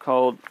book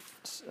called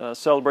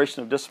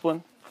Celebration of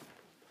Discipline.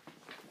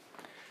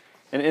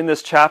 And in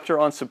this chapter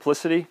on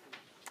simplicity,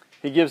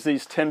 he gives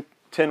these 10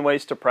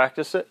 ways to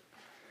practice it.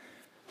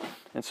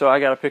 And so I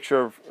got a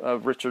picture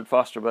of Richard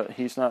Foster, but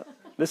he's not.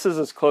 This is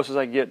as close as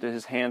I get to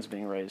his hands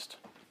being raised.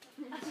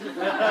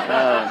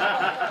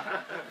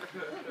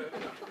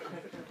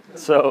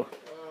 So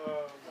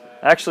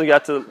I actually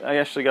got to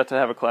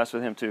have a class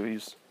with him too.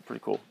 He's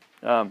pretty cool.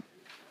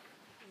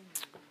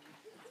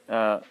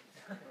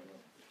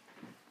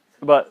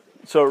 But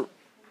so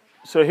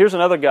here's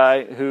another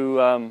guy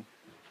who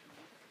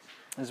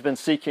has been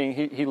seeking.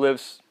 He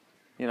lives,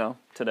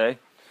 today,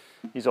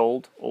 He's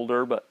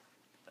older, but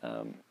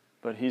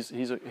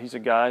he's a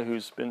guy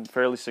who's been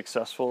fairly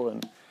successful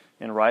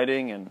in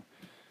writing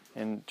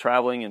and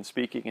traveling and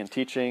speaking and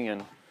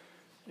teaching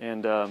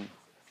and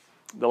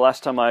the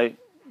last time I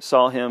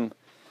saw him,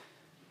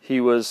 he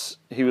was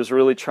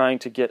really trying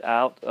to get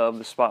out of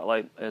the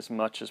spotlight as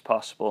much as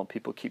possible, and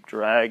people keep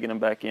dragging him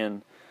back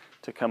in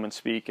to come and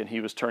speak, and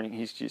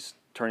he's just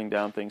turning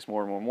down things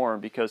more and more and more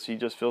because he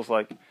just feels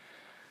like,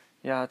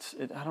 I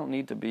don't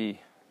need to be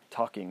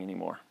talking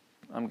anymore.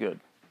 I'm good.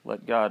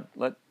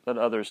 Let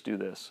others do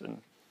this.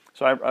 And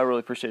so I really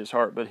appreciate his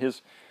heart. But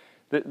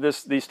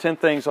these 10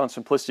 things on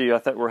simplicity I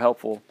thought were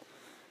helpful.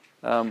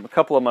 A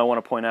couple of them I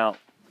want to point out.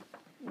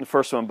 The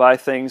first one, buy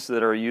things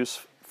that are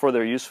for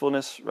their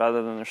usefulness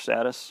rather than their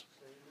status.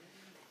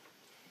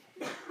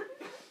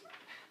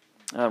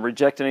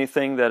 Reject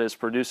anything that is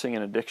producing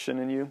an addiction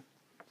in you.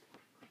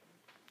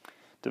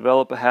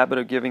 Develop a habit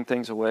of giving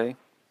things away.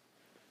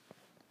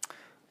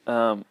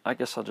 I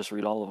guess I'll just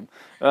read all of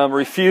them.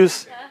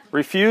 Refuse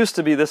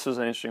to be, this was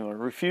an interesting one,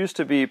 refuse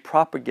to be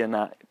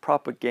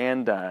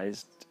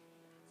propagandized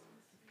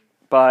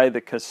by the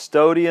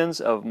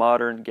custodians of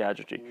modern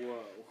gadgetry.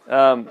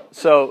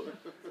 So,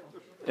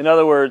 in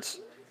other words,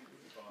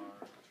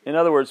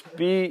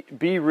 be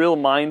real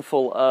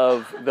mindful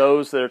of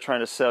those that are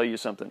trying to sell you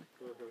something.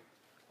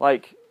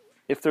 Like,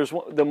 if there's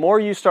the more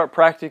you start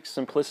practicing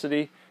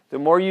simplicity, the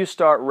more you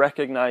start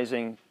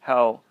recognizing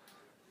how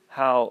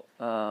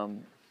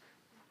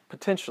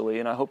potentially,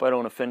 and I hope I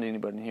don't offend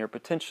anybody in here,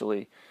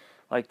 potentially,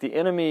 like the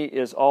enemy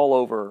is all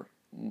over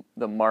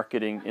the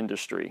marketing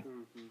industry.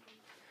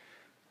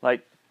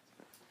 Like,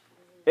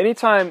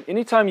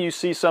 anytime you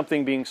see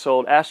something being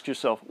sold, ask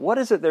yourself, what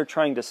is it they're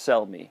trying to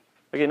sell me?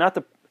 Okay, not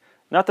the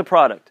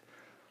product.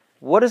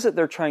 What is it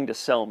they're trying to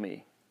sell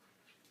me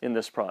in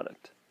this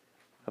product?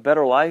 A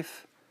better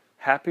life?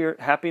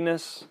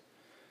 Happiness?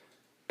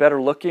 Better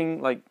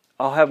looking? Like,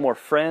 I'll have more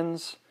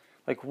friends?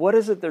 Like, what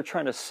is it they're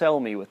trying to sell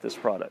me with this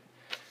product?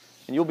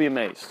 And you'll be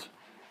amazed.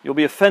 You'll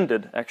be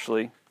offended,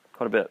 actually,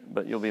 quite a bit,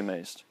 but you'll be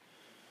amazed.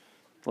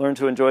 Learn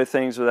to enjoy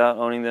things without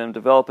owning them.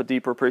 Develop a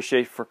deeper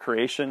appreciation for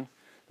creation.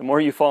 The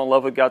more you fall in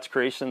love with God's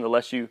creation, the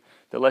less you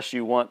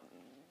want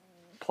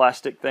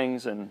plastic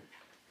things and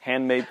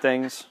handmade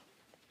things.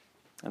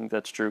 I think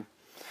that's true.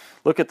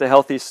 Look with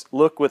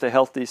a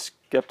healthy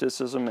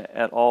skepticism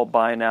at all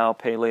buy now,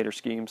 pay later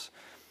schemes.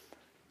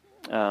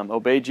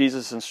 Obey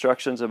Jesus'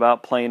 instructions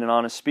about plain and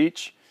honest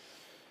speech.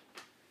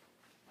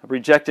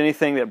 Reject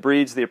anything that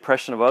breeds the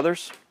oppression of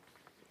others.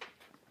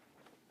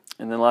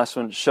 And then last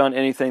one, shun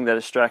anything that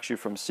distracts you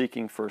from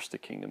seeking first the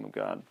kingdom of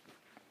God.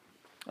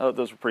 I thought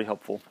those were pretty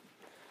helpful.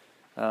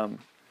 But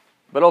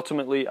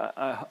ultimately,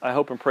 I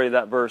hope and pray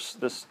that verse,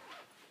 this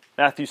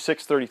Matthew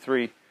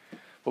 6:33,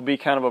 will be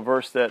kind of a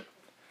verse that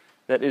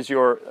is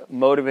your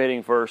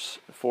motivating verse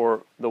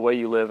for the way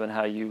you live and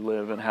how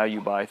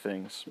you buy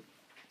things.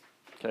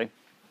 Okay?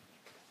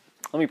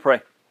 Let me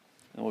pray,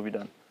 and we'll be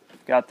done.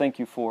 God, thank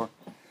you for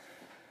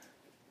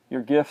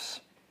your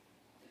gifts.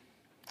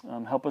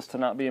 Help us to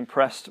not be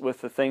impressed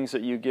with the things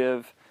that you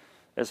give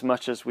as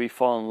much as we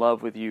fall in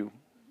love with you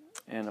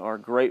and are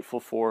grateful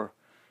for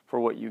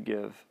what you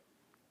give.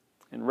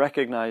 And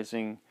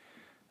recognizing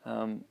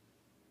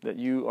that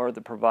you are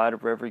the provider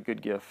of every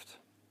good gift.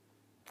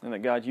 And that,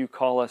 God, you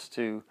call us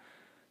to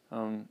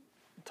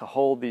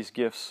hold these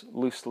gifts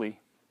loosely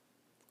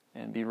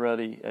and be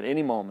ready at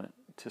any moment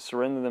to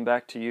surrender them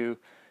back to you,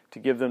 to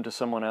give them to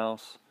someone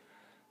else,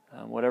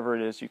 whatever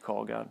it is you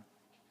call, God.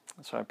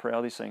 And so I pray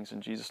all these things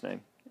in Jesus'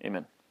 name.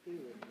 Amen.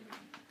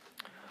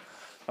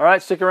 All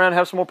right, stick around and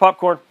have some more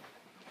popcorn.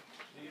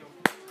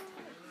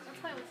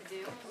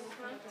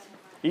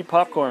 Eat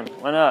popcorn.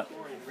 Why not?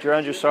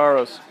 Drown your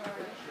sorrows.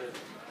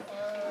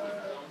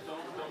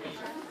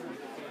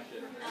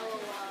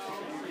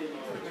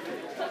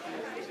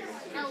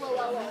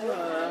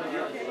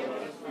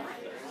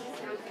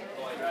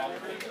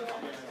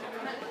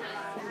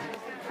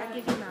 I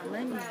give you my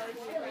money.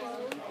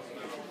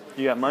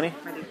 You got money?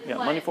 You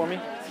got money for me?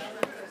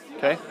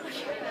 Okay.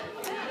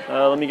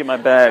 Let me get my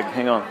bag.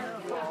 Hang on.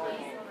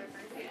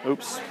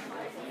 Oops.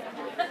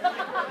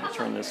 Let me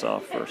turn this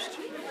off first.